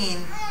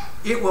 16,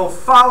 it will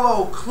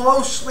follow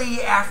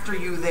closely after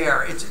you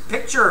there. It's a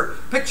picture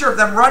of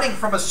them running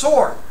from a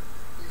sword.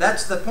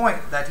 That's the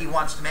point that he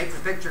wants to make, the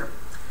picture.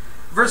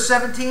 Verse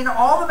 17,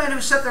 all the men who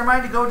set their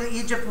mind to go to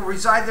Egypt will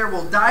reside there,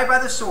 will die by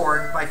the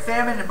sword, by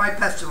famine, and by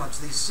pestilence.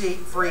 These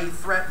three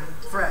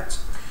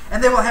threats.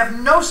 And they will have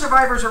no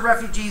survivors or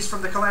refugees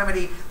from the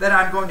calamity that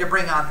I'm going to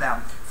bring on them.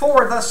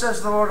 For, thus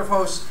says the Lord of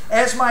hosts,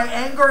 as my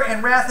anger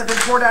and wrath have been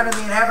poured out on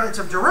the inhabitants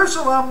of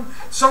Jerusalem,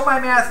 so my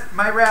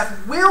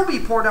wrath will be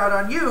poured out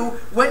on you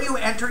when you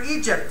enter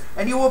Egypt,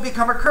 and you will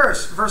become a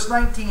curse. Verse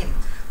 19,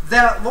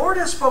 the Lord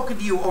has spoken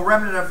to you, O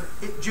remnant of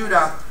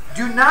Judah,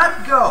 do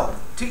not go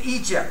to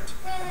Egypt.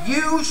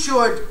 You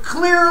should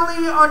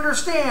clearly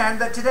understand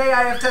that today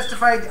I have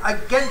testified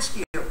against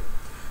you.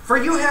 For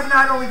you have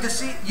not only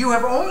deceived, you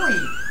have only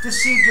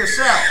deceived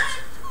yourselves.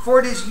 For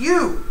it is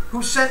you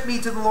who sent me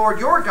to the Lord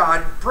your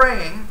God,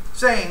 praying,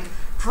 saying,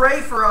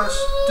 pray for us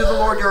to the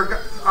Lord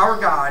our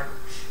God.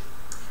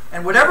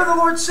 And whatever the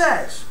Lord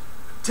says,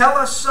 tell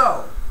us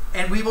so,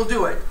 and we will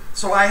do it.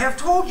 So I have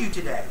told you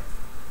today,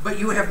 but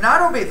you have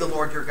not obeyed the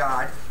Lord your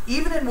God,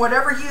 even in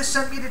whatever he has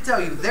sent me to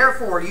tell you.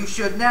 Therefore you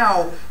should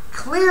now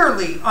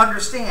clearly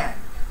understand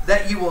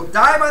that you will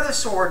die by the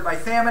sword, by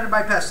famine, and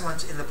by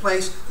pestilence in the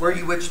place where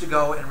you wish to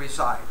go and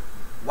reside.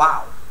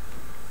 Wow.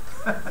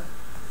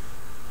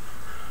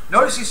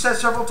 Notice he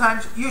says several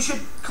times, you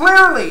should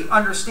clearly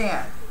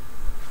understand.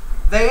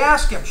 They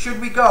ask him, should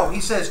we go? He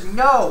says,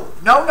 no,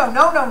 no, no,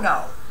 no, no,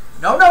 no.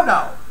 No, no,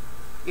 no.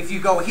 If you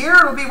go here,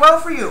 it'll be well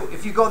for you.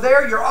 If you go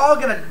there, you're all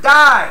going to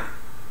die.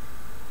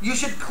 You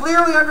should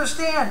clearly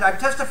understand. I'm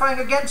testifying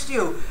against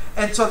you.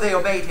 And so they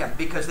obeyed him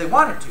because they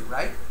wanted to,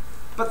 right?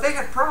 But they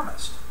had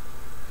promised.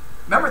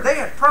 Remember, they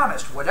had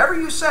promised, whatever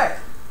you say,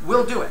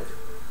 we'll do it.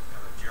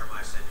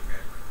 Jeremiah said you guys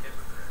were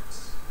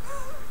hypocrites.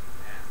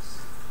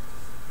 Yes.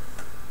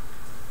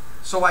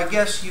 So I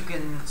guess you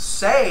can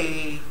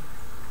say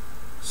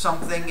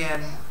something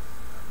and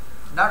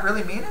not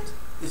really mean it?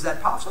 Is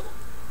that possible?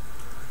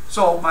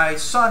 So my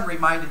son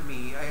reminded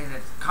me in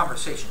a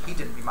conversation. He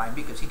didn't remind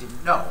me because he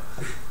didn't know.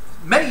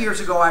 Many years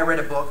ago, I read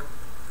a book,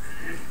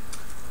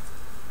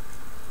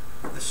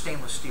 The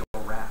Stainless Steel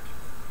Rat.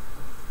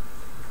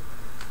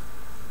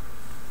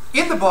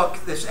 In the book,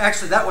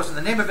 that wasn't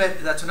the name of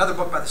it. That's another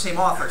book by the same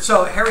author.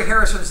 So Harry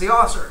Harrison is the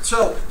author.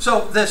 So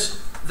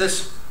this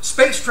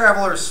space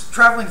traveler is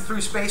traveling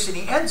through space, and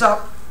he ends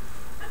up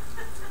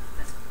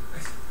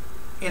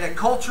in a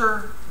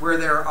culture where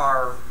there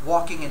are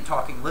walking and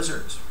talking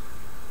lizards.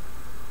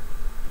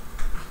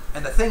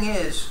 And the thing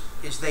is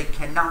they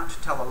cannot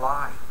tell a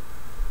lie.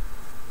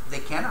 They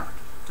cannot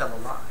tell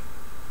a lie.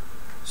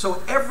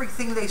 So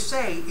everything they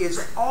say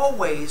is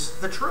always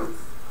the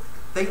truth.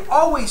 They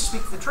always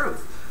speak the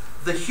truth.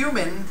 The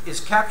human is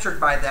captured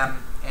by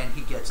them, and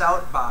he gets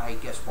out by,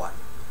 guess what?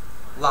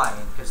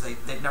 Lying, because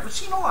they've never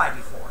seen a lie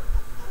before.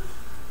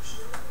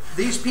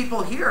 These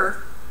people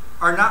here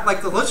are not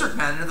like the lizard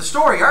men in the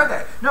story, are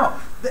they? No.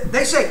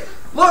 They say,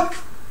 look,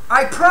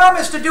 I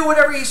promise to do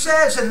whatever he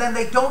says, and then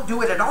they don't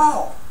do it at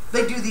all.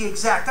 They do the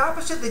exact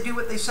opposite. They do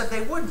what they said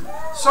they wouldn't.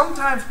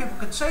 Sometimes people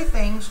can say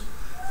things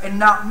and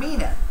not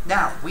mean it.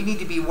 Now, we need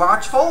to be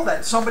watchful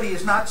that somebody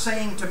is not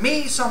saying to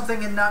me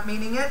something and not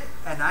meaning it,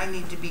 and I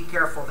need to be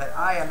careful that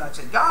I am not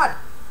saying, God,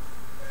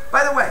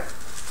 by the way,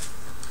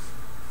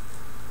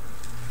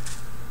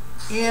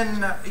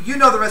 you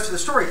know the rest of the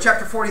story,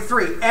 chapter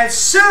 43, as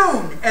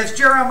soon as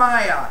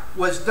Jeremiah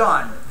was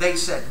done, they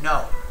said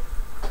no.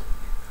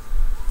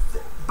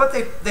 But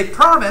they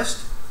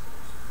promised,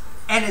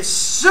 and as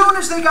soon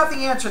as they got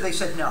the answer, they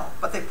said no.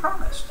 But they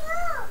promised.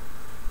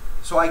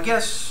 So I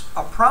guess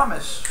a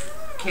promise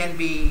can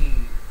be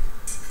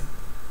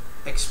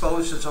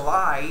exposed as a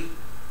lie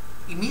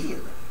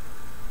immediately.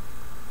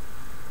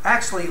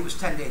 Actually, it was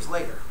 10 days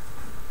later.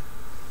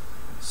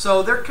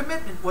 So their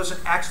commitment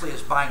wasn't actually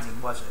as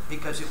binding, was it?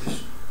 Because it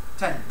was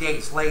 10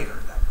 days later.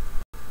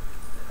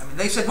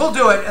 They said, we'll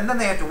do it, and then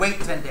they had to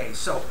wait 10 days.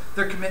 So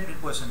their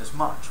commitment wasn't as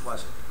much,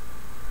 was it?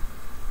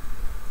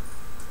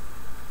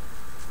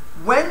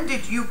 When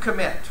did you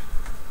commit?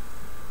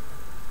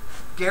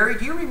 Gary,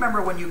 do you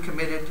remember when you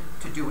committed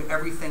to do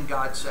everything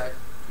God said?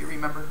 Do you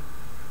remember?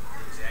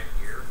 Exact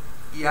year?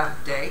 Yeah,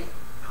 day?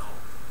 No.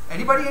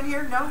 Anybody in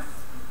here? No?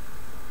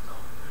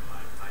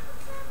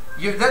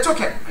 No. That's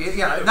okay.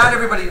 Yeah, not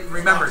everybody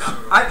remembers.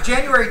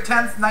 January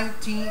 10th,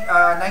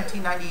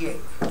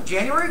 1998.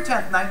 January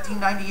 10th,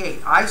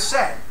 1998, I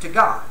said to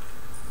God,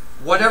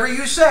 whatever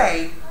you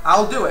say,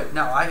 I'll do it.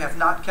 Now, I have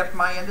not kept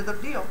my end of the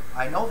deal.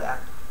 I know that.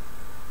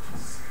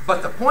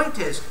 But the point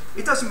is,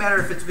 it doesn't matter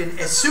if it's been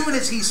as soon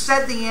as he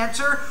said the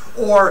answer,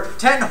 or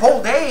 10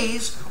 whole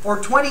days, or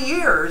 20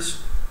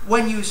 years.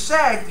 when you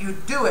said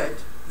you'd do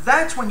it,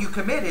 that's when you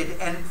committed,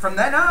 and from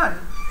then on,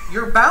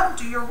 you're bound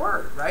to your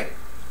word, right?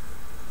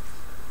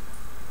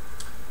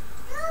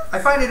 I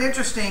find it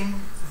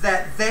interesting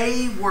that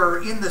they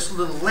were in this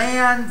little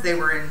land, they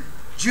were in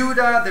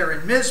Judah, they're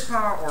in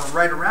Mizpah, or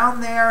right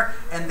around there,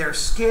 and they're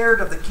scared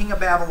of the king of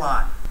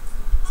Babylon.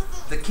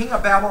 The king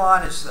of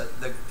Babylon is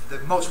the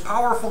most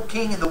powerful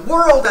king in the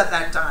world at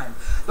that time.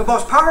 The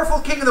most powerful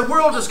king in the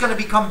world is going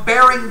to become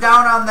bearing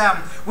down on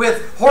them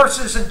with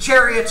horses and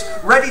chariots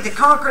ready to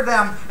conquer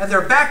them, and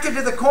they're backed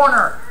into the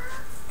corner.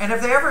 And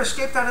have they ever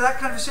escaped out of that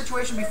kind of a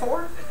situation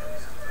before?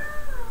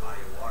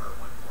 Body of water at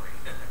one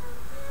point.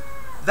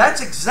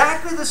 That's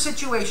exactly the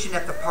situation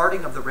at the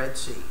parting of the Red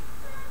Sea.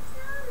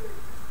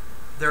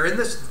 They're in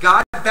this,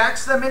 God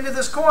backs them into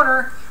this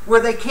corner where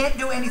they can't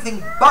do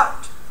anything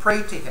but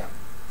pray to Him.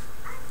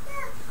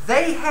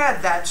 They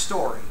had that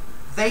story.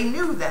 They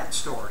knew that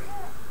story.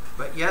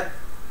 But yet,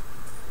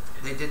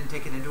 they didn't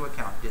take it into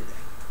account, did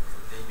they?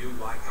 They knew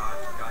why God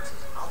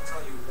says, I'll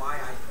tell you why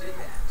I did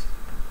that.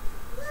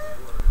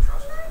 You want to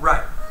trust me?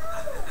 Right.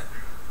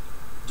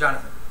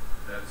 Jonathan.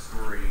 That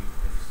story,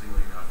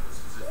 interestingly enough,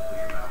 was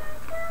specifically about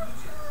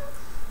Egypt.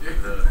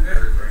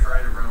 They're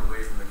trying to run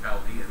away from the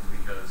Chaldeans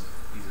because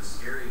he's a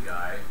scary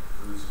guy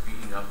who's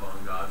beating up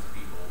on God's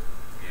people,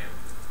 and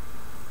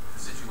the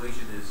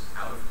situation is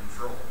out of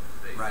control.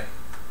 Right.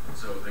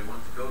 So they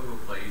want to go to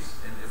a place,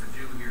 and if a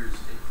Jew hears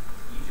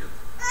Egypt,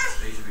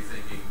 they should be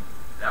thinking,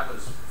 that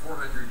was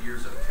 400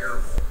 years of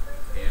terrible,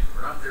 and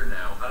we're not there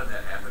now. How did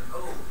that happen?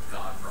 Oh,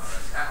 God brought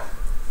us out.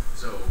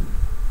 So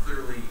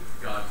clearly,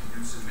 God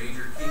can do some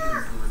major king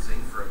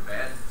influencing for a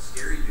bad,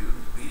 scary dude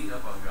who's beating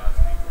up on God's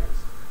people.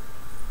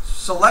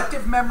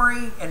 Selective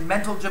memory and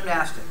mental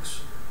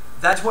gymnastics.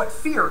 That's what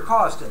fear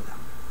caused in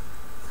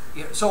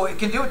them. So it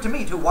can do it to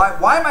me too.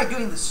 Why am I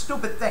doing this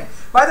stupid thing?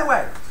 By the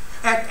way,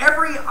 at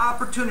every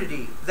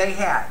opportunity they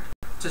had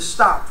to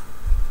stop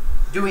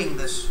doing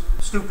this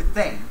stupid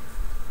thing,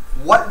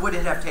 what would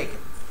it have taken?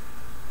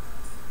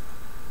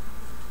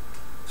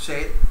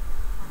 Say it.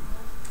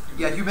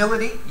 Yeah,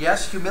 humility.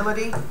 Yes,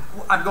 humility.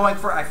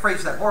 I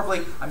phrased that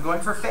horribly. I'm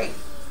going for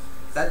faith.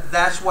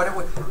 That's what it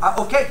would.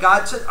 Okay,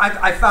 God said,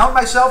 I found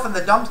myself in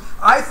the dumb.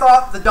 I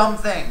thought the dumb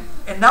thing,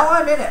 and now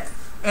I'm in it,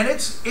 and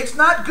it's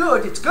not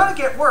good. It's going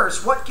to get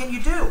worse. What can you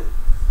do?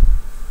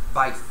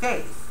 By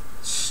faith,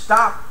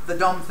 stop the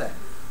dumb thing,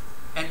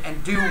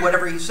 and do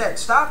whatever He said.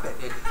 Stop it.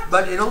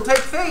 But it'll take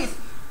faith.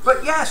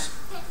 But yes,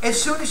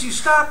 as soon as you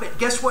stop it,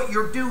 guess what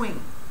you're doing?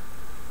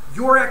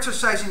 You're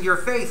exercising your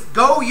faith.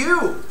 Go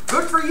you.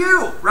 Good for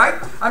you,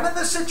 right? I'm in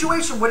this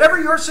situation.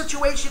 Whatever your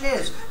situation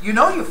is, you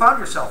know you found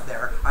yourself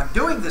there. I'm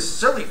doing this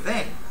silly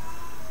thing.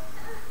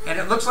 And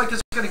it looks like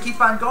it's going to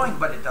keep on going,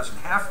 but it doesn't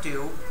have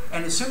to.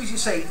 And as soon as you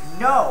say,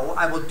 no,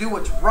 I will do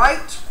what's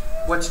right,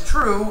 what's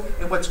true,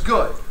 and what's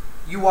good,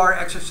 you are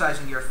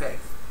exercising your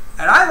faith.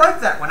 And I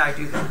like that when I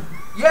do that.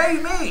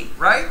 Yay me,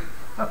 right?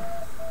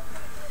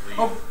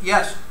 Oh,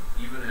 yes.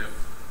 Even if,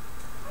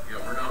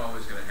 we're not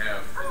always going to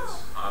have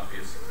this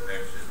obvious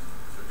connection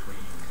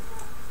between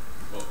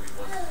what we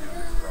want to do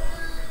is wrong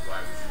and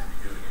why we shouldn't be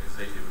doing it, as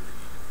they did with the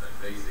Egypt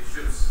thing. They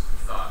should have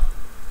thought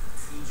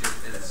Egypt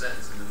in a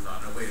sentence and then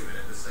thought, no, wait a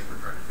minute, this thing we're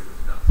trying to do is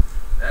enough.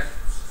 That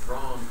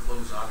strong,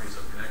 close, obvious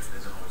of connection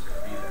isn't always going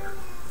to be there.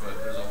 But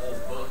there's a whole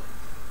book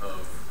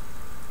of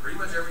pretty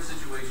much every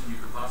situation you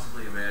could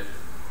possibly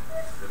imagine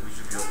that we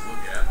should be able to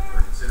look at when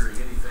we're considering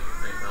anything and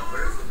think, now,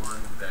 where's the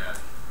one that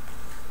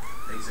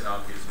makes it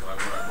obvious what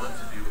I want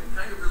to do and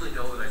kind of really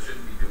know that I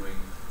shouldn't be doing,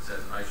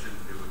 says I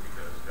shouldn't do it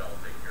because God will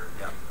take care of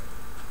me. Yeah.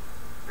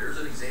 There's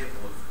an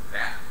example of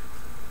that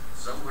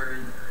somewhere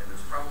in there, and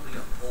there's probably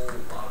a whole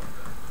lot of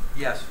them.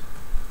 Yes.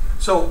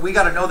 So we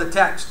got to know the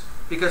text,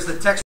 because the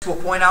text will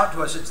point out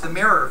to us. It's the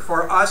mirror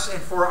for us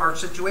and for our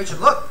situation.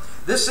 Look,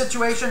 this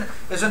situation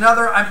is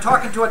another I'm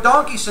talking to a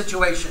donkey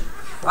situation.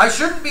 I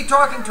shouldn't be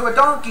talking to a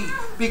donkey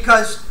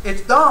because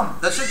it's dumb.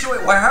 The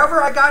situation,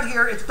 wherever I got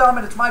here, it's dumb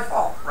and it's my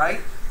fault,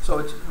 right? So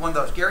it's one of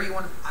those. Gary, you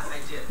want to? I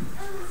did.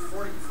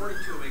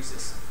 42 makes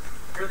this.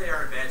 Here they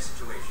are in a bad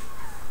situation.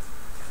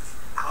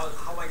 How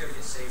am I going to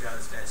get saved out of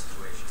this bad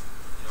situation?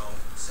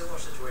 Similar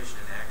situation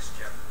in Acts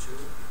chapter 2.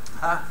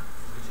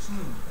 We just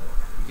killed the Lord.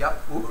 Yep.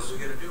 What Oops. are we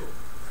going to do?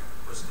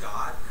 Was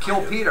God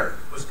Kill Peter.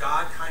 Was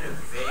God kind of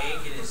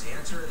vague in His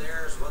answer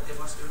there as what they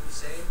must do to be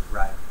saved?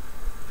 Right.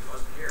 He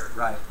wasn't here.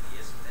 Right. He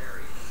isn't there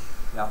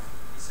either. Yep.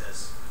 He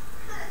says,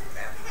 "You're going to be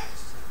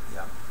baptized."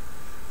 Yep.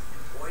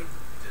 And boy,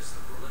 does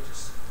the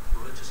religious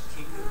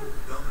kingdom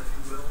dumb, if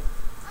you will.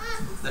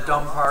 The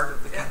dumb part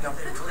of the kingdom.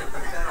 They really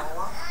put that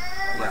all up.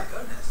 Oh my Yeah.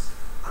 goodness.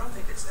 I don't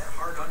think it's that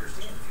hard to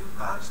understand. If you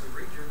honestly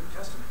read your New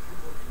Testament, you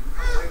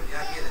come away with the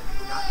idea that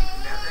you would not need to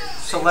be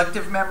baptized.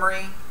 Selective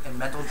memory and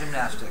mental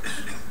gymnastics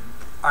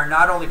are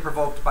not only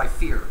provoked by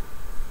fear.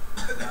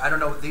 I don't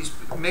know,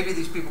 maybe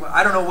these people,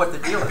 I don't know what the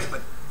deal is,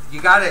 but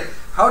you got to,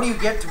 how do you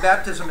get to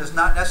baptism is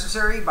not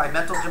necessary? By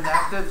mental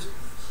gymnastics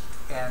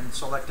and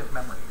selective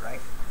memory,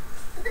 right?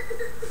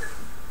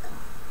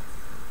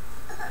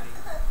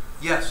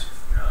 Yes.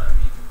 I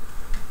mean,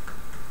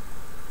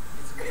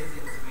 it's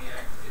amazing to me.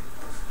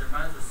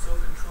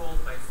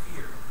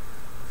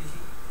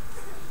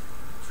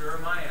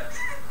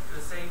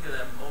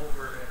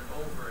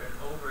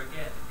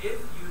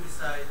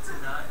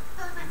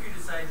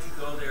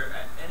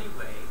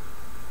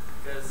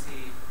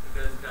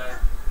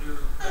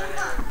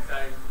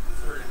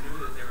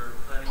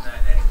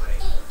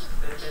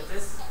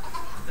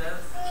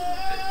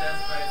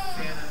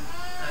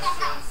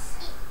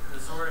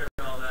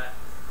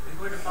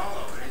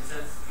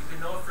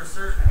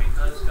 certain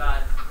because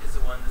God is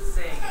the one that's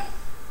saying it.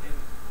 And,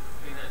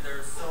 I mean,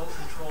 they're so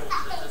controlled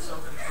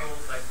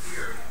by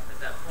fear at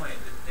that point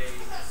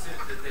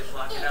that they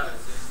block it out as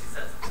soon as he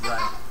says it.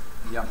 Right.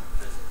 Yep.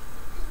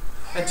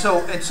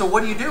 And so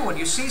what do you do when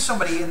you see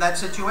somebody in that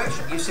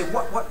situation? You say,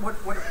 what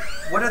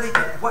are they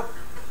doing?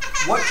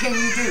 What can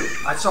you do?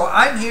 So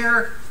I'm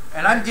here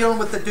and I'm dealing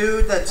with the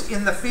dude that's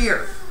in the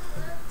fear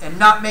and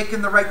not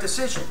making the right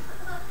decision.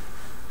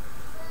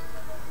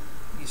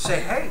 You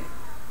say, hey.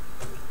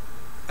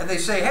 And they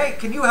say, hey,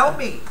 can you help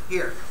me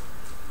here?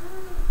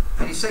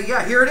 And you say,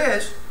 yeah, here it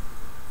is.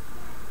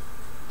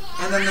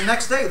 And then the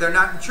next day they're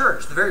not in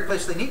church, the very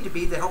place they need to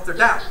be to help their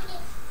doubt.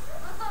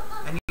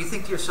 And you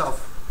think to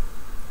yourself,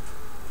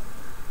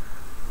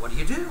 what do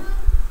you do?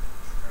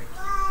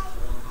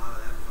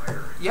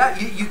 Yeah,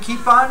 you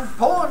keep on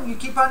pulling, you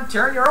keep on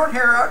tearing your own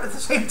hair out at the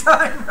same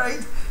time,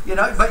 right? You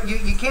know, but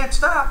you can't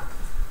stop.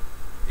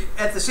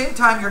 At the same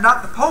time, you're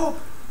not the Pope.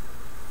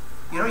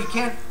 You know, you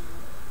can't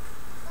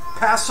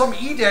pass some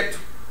edict.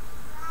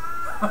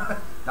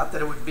 Not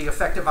that it would be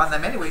effective on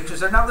them anyway, because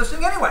they're not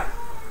listening anyway.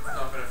 It's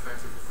not been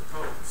effective with the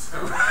Pope, so.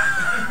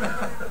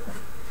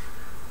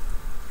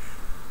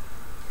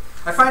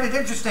 I find it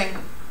interesting.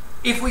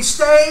 If we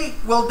stay,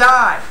 we'll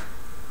die.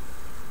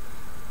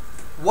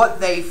 What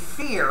they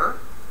fear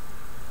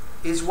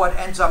is what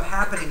ends up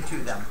happening to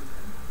them.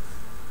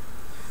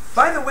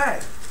 By the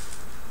way,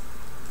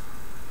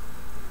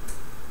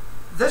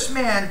 this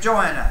man,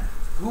 Johanan,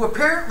 who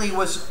apparently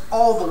was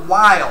all the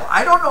while,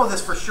 I don't know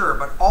this for sure,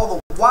 but all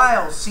the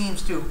while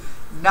seems to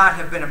not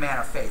have been a man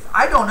of faith.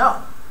 I don't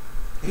know.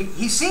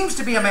 He seems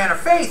to be a man of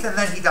faith, and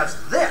then he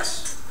does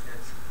this.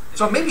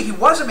 So maybe he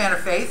was a man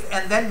of faith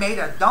and then made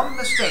a dumb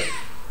mistake,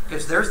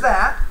 because there's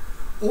that.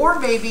 Or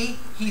maybe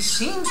he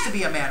seems to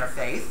be a man of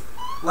faith,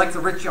 like the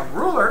rich young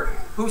ruler,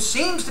 who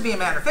seems to be a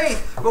man of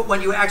faith, but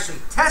when you actually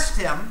test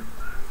him,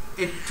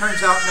 it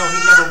turns out, no, he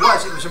never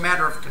was. It was a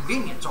matter of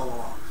convenience all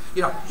along.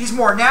 You know, he's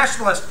more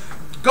nationalist.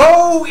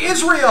 Go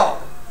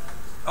Israel!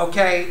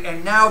 Okay,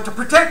 and now to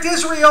protect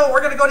Israel,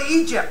 we're going to go to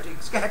Egypt.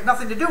 It's had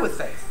nothing to do with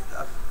faith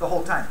the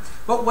whole time.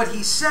 But what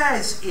he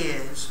says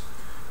is,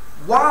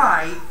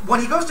 why, when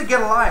he goes to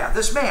Gedaliah,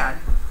 this man,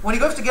 when he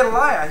goes to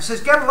Gedaliah, he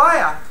says,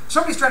 Gedaliah,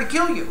 somebody's trying to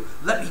kill you.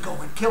 Let me go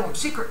and kill him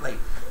secretly.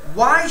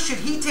 Why should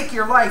he take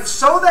your life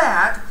so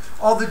that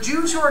all the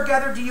Jews who are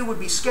gathered to you would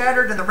be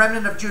scattered and the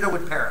remnant of Judah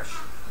would perish?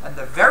 And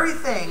the very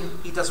thing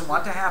he doesn't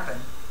want to happen,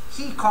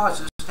 he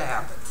causes to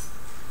happen.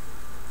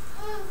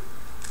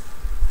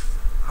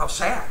 How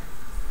sad. I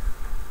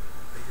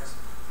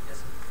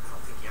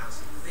don't think he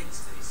honestly thinks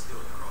that he's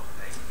doing the wrong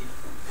thing.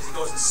 Because he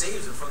goes and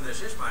saves him from the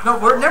Ishmael. No,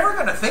 we're never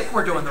going to think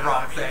we're doing the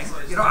wrong thing.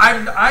 You know,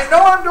 I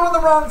know I'm doing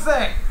the wrong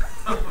thing.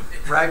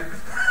 Right?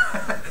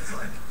 It's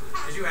like,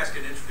 as you ask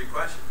an interesting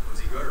question, was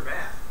he good or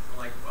bad? I'm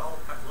like, well,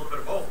 a little bit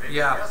of both. Maybe.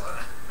 Yeah.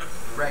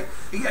 Right.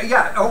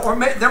 Yeah. Or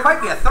there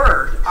might be a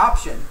third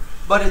option,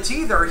 but it's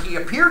either he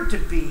appeared to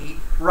be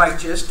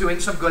righteous, doing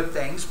some good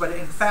things, but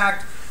in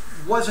fact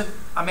wasn't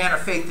a man of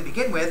faith to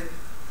begin with,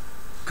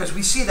 because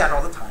we see that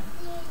all the time.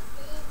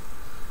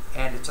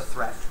 And it's a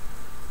threat.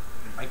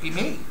 It might be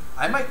me.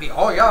 I might be,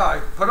 oh yeah,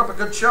 I put up a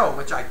good show,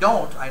 which I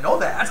don't. I know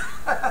that.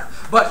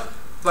 but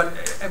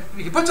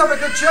he puts up a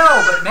good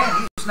show, but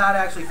man, he's not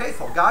actually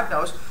faithful. God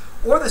knows.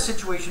 Or the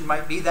situation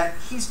might be that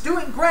he's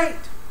doing great.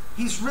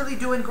 He's really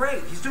doing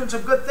great. He's doing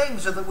some good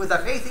things with the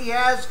faith he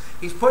has.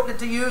 He's putting it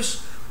to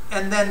use.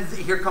 And then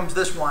here comes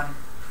this one,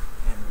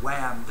 and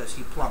wham, does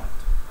he plummet.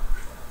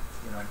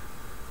 You know.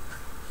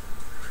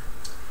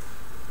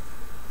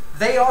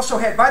 They also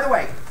had, by the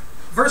way,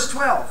 verse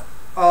 12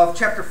 of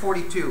chapter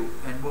 42,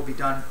 and we'll be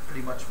done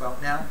pretty much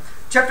about now.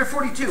 Chapter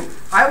 42,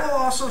 I will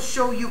also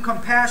show you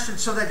compassion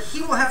so that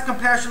he will have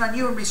compassion on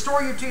you and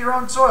restore you to your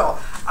own soil.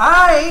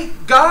 I,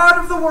 God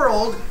of the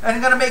world, am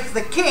going to make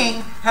the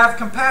king have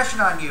compassion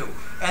on you.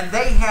 And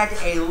they had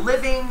a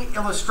living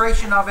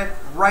illustration of it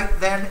right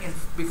then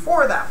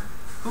before them.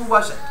 Who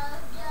was it?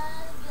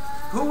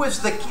 Who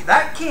was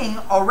that king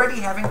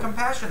already having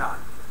compassion on?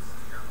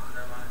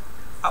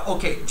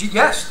 Okay,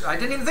 yes, I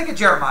didn't even think of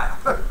Jeremiah.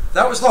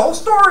 That was the whole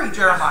story,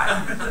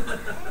 Jeremiah.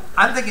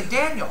 I'm thinking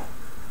Daniel.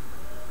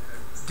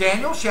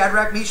 Daniel,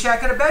 Shadrach,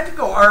 Meshach, and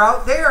Abednego are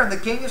out there, and the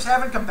king is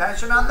having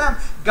compassion on them.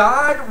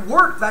 God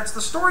worked. That's the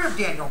story of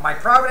Daniel. My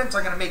providence,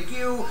 I'm going to make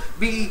you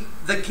be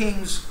the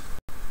king's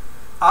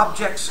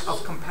objects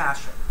of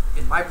compassion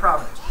in my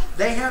providence.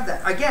 They have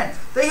that. Again,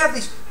 they have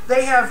these,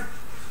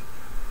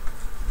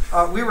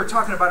 we were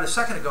talking about it a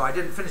second ago. I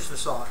didn't finish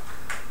this off.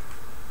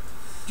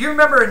 Do you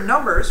remember in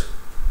Numbers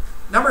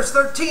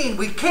 13,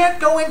 we can't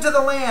go into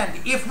the land.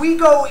 If we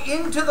go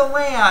into the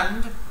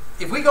land,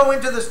 if we go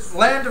into this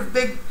land of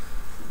big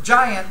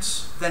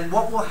giants, then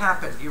what will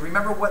happen? Do you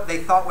remember what they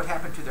thought would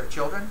happen to their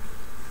children?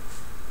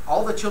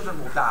 All the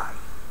children will die.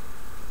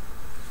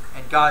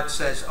 And God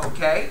says,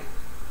 okay.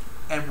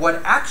 And what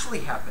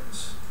actually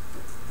happens,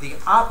 the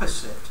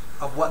opposite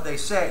of what they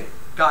say.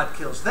 God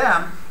kills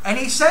them, and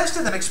he says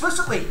to them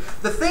explicitly,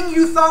 the thing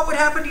you thought would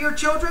happen to your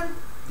children,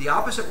 the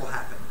opposite will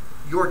happen.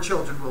 Your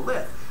children will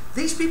live.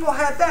 These people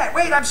had that.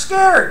 Wait, I'm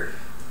scared.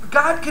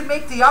 God can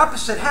make the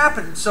opposite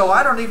happen, so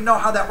I don't even know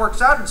how that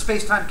works out in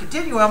space-time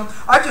continuum.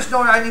 I just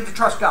know I need to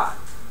trust God.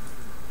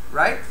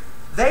 Right?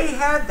 They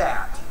had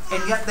that,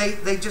 and yet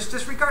they just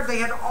disregard. They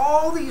had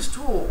all these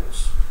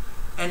tools,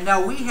 and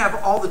now we have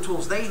all the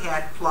tools they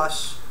had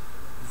plus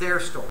their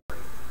story.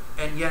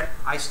 And yet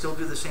I still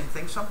do the same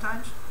thing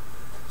sometimes.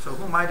 So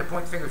who am I to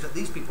point fingers at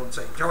these people and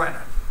say,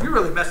 Joanna, you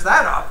really messed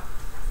that up?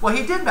 Well,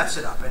 he did mess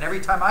it up, and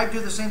every time I do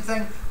the same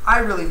thing, I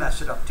really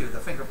mess it up too. The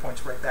finger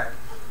points right back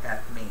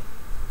at me.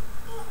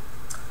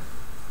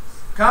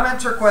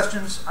 Comments or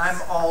questions?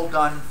 I'm all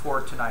done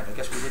for tonight. I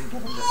guess we didn't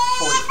get into 43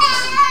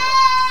 and 44.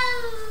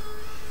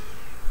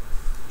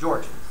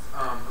 George.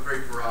 A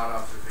very broad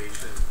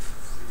observation.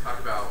 We talk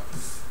about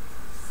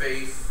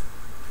faith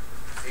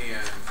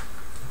and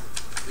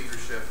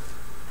leadership.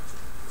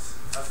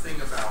 A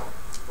thing about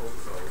both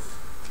of those.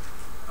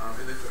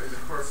 In the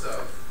course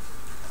of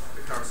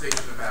the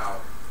conversation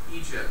about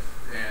Egypt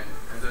and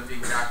them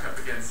being backed up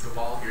against the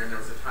wall here, and there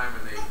was a time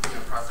when they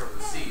crossed over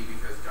the sea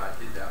because God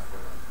did that for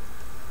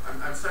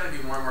them. I'm starting to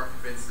be more and more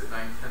convinced that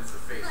 9/10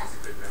 of faith is a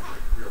good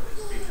memory, really,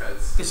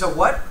 because it's a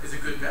what? Is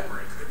a good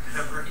memory. Good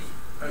memory.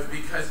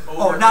 Because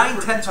over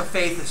 9/10 of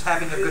faith is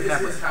having a good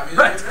memory. Is having a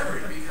good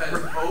memory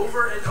because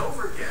over and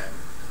over again,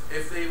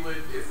 if they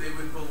would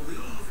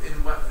believe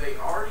in what they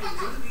already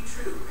knew to be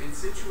true in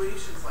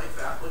situations like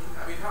that,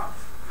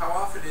 how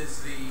often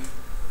is the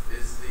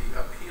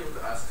appeal to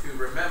us to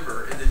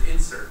remember and then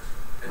insert,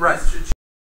 and right. this should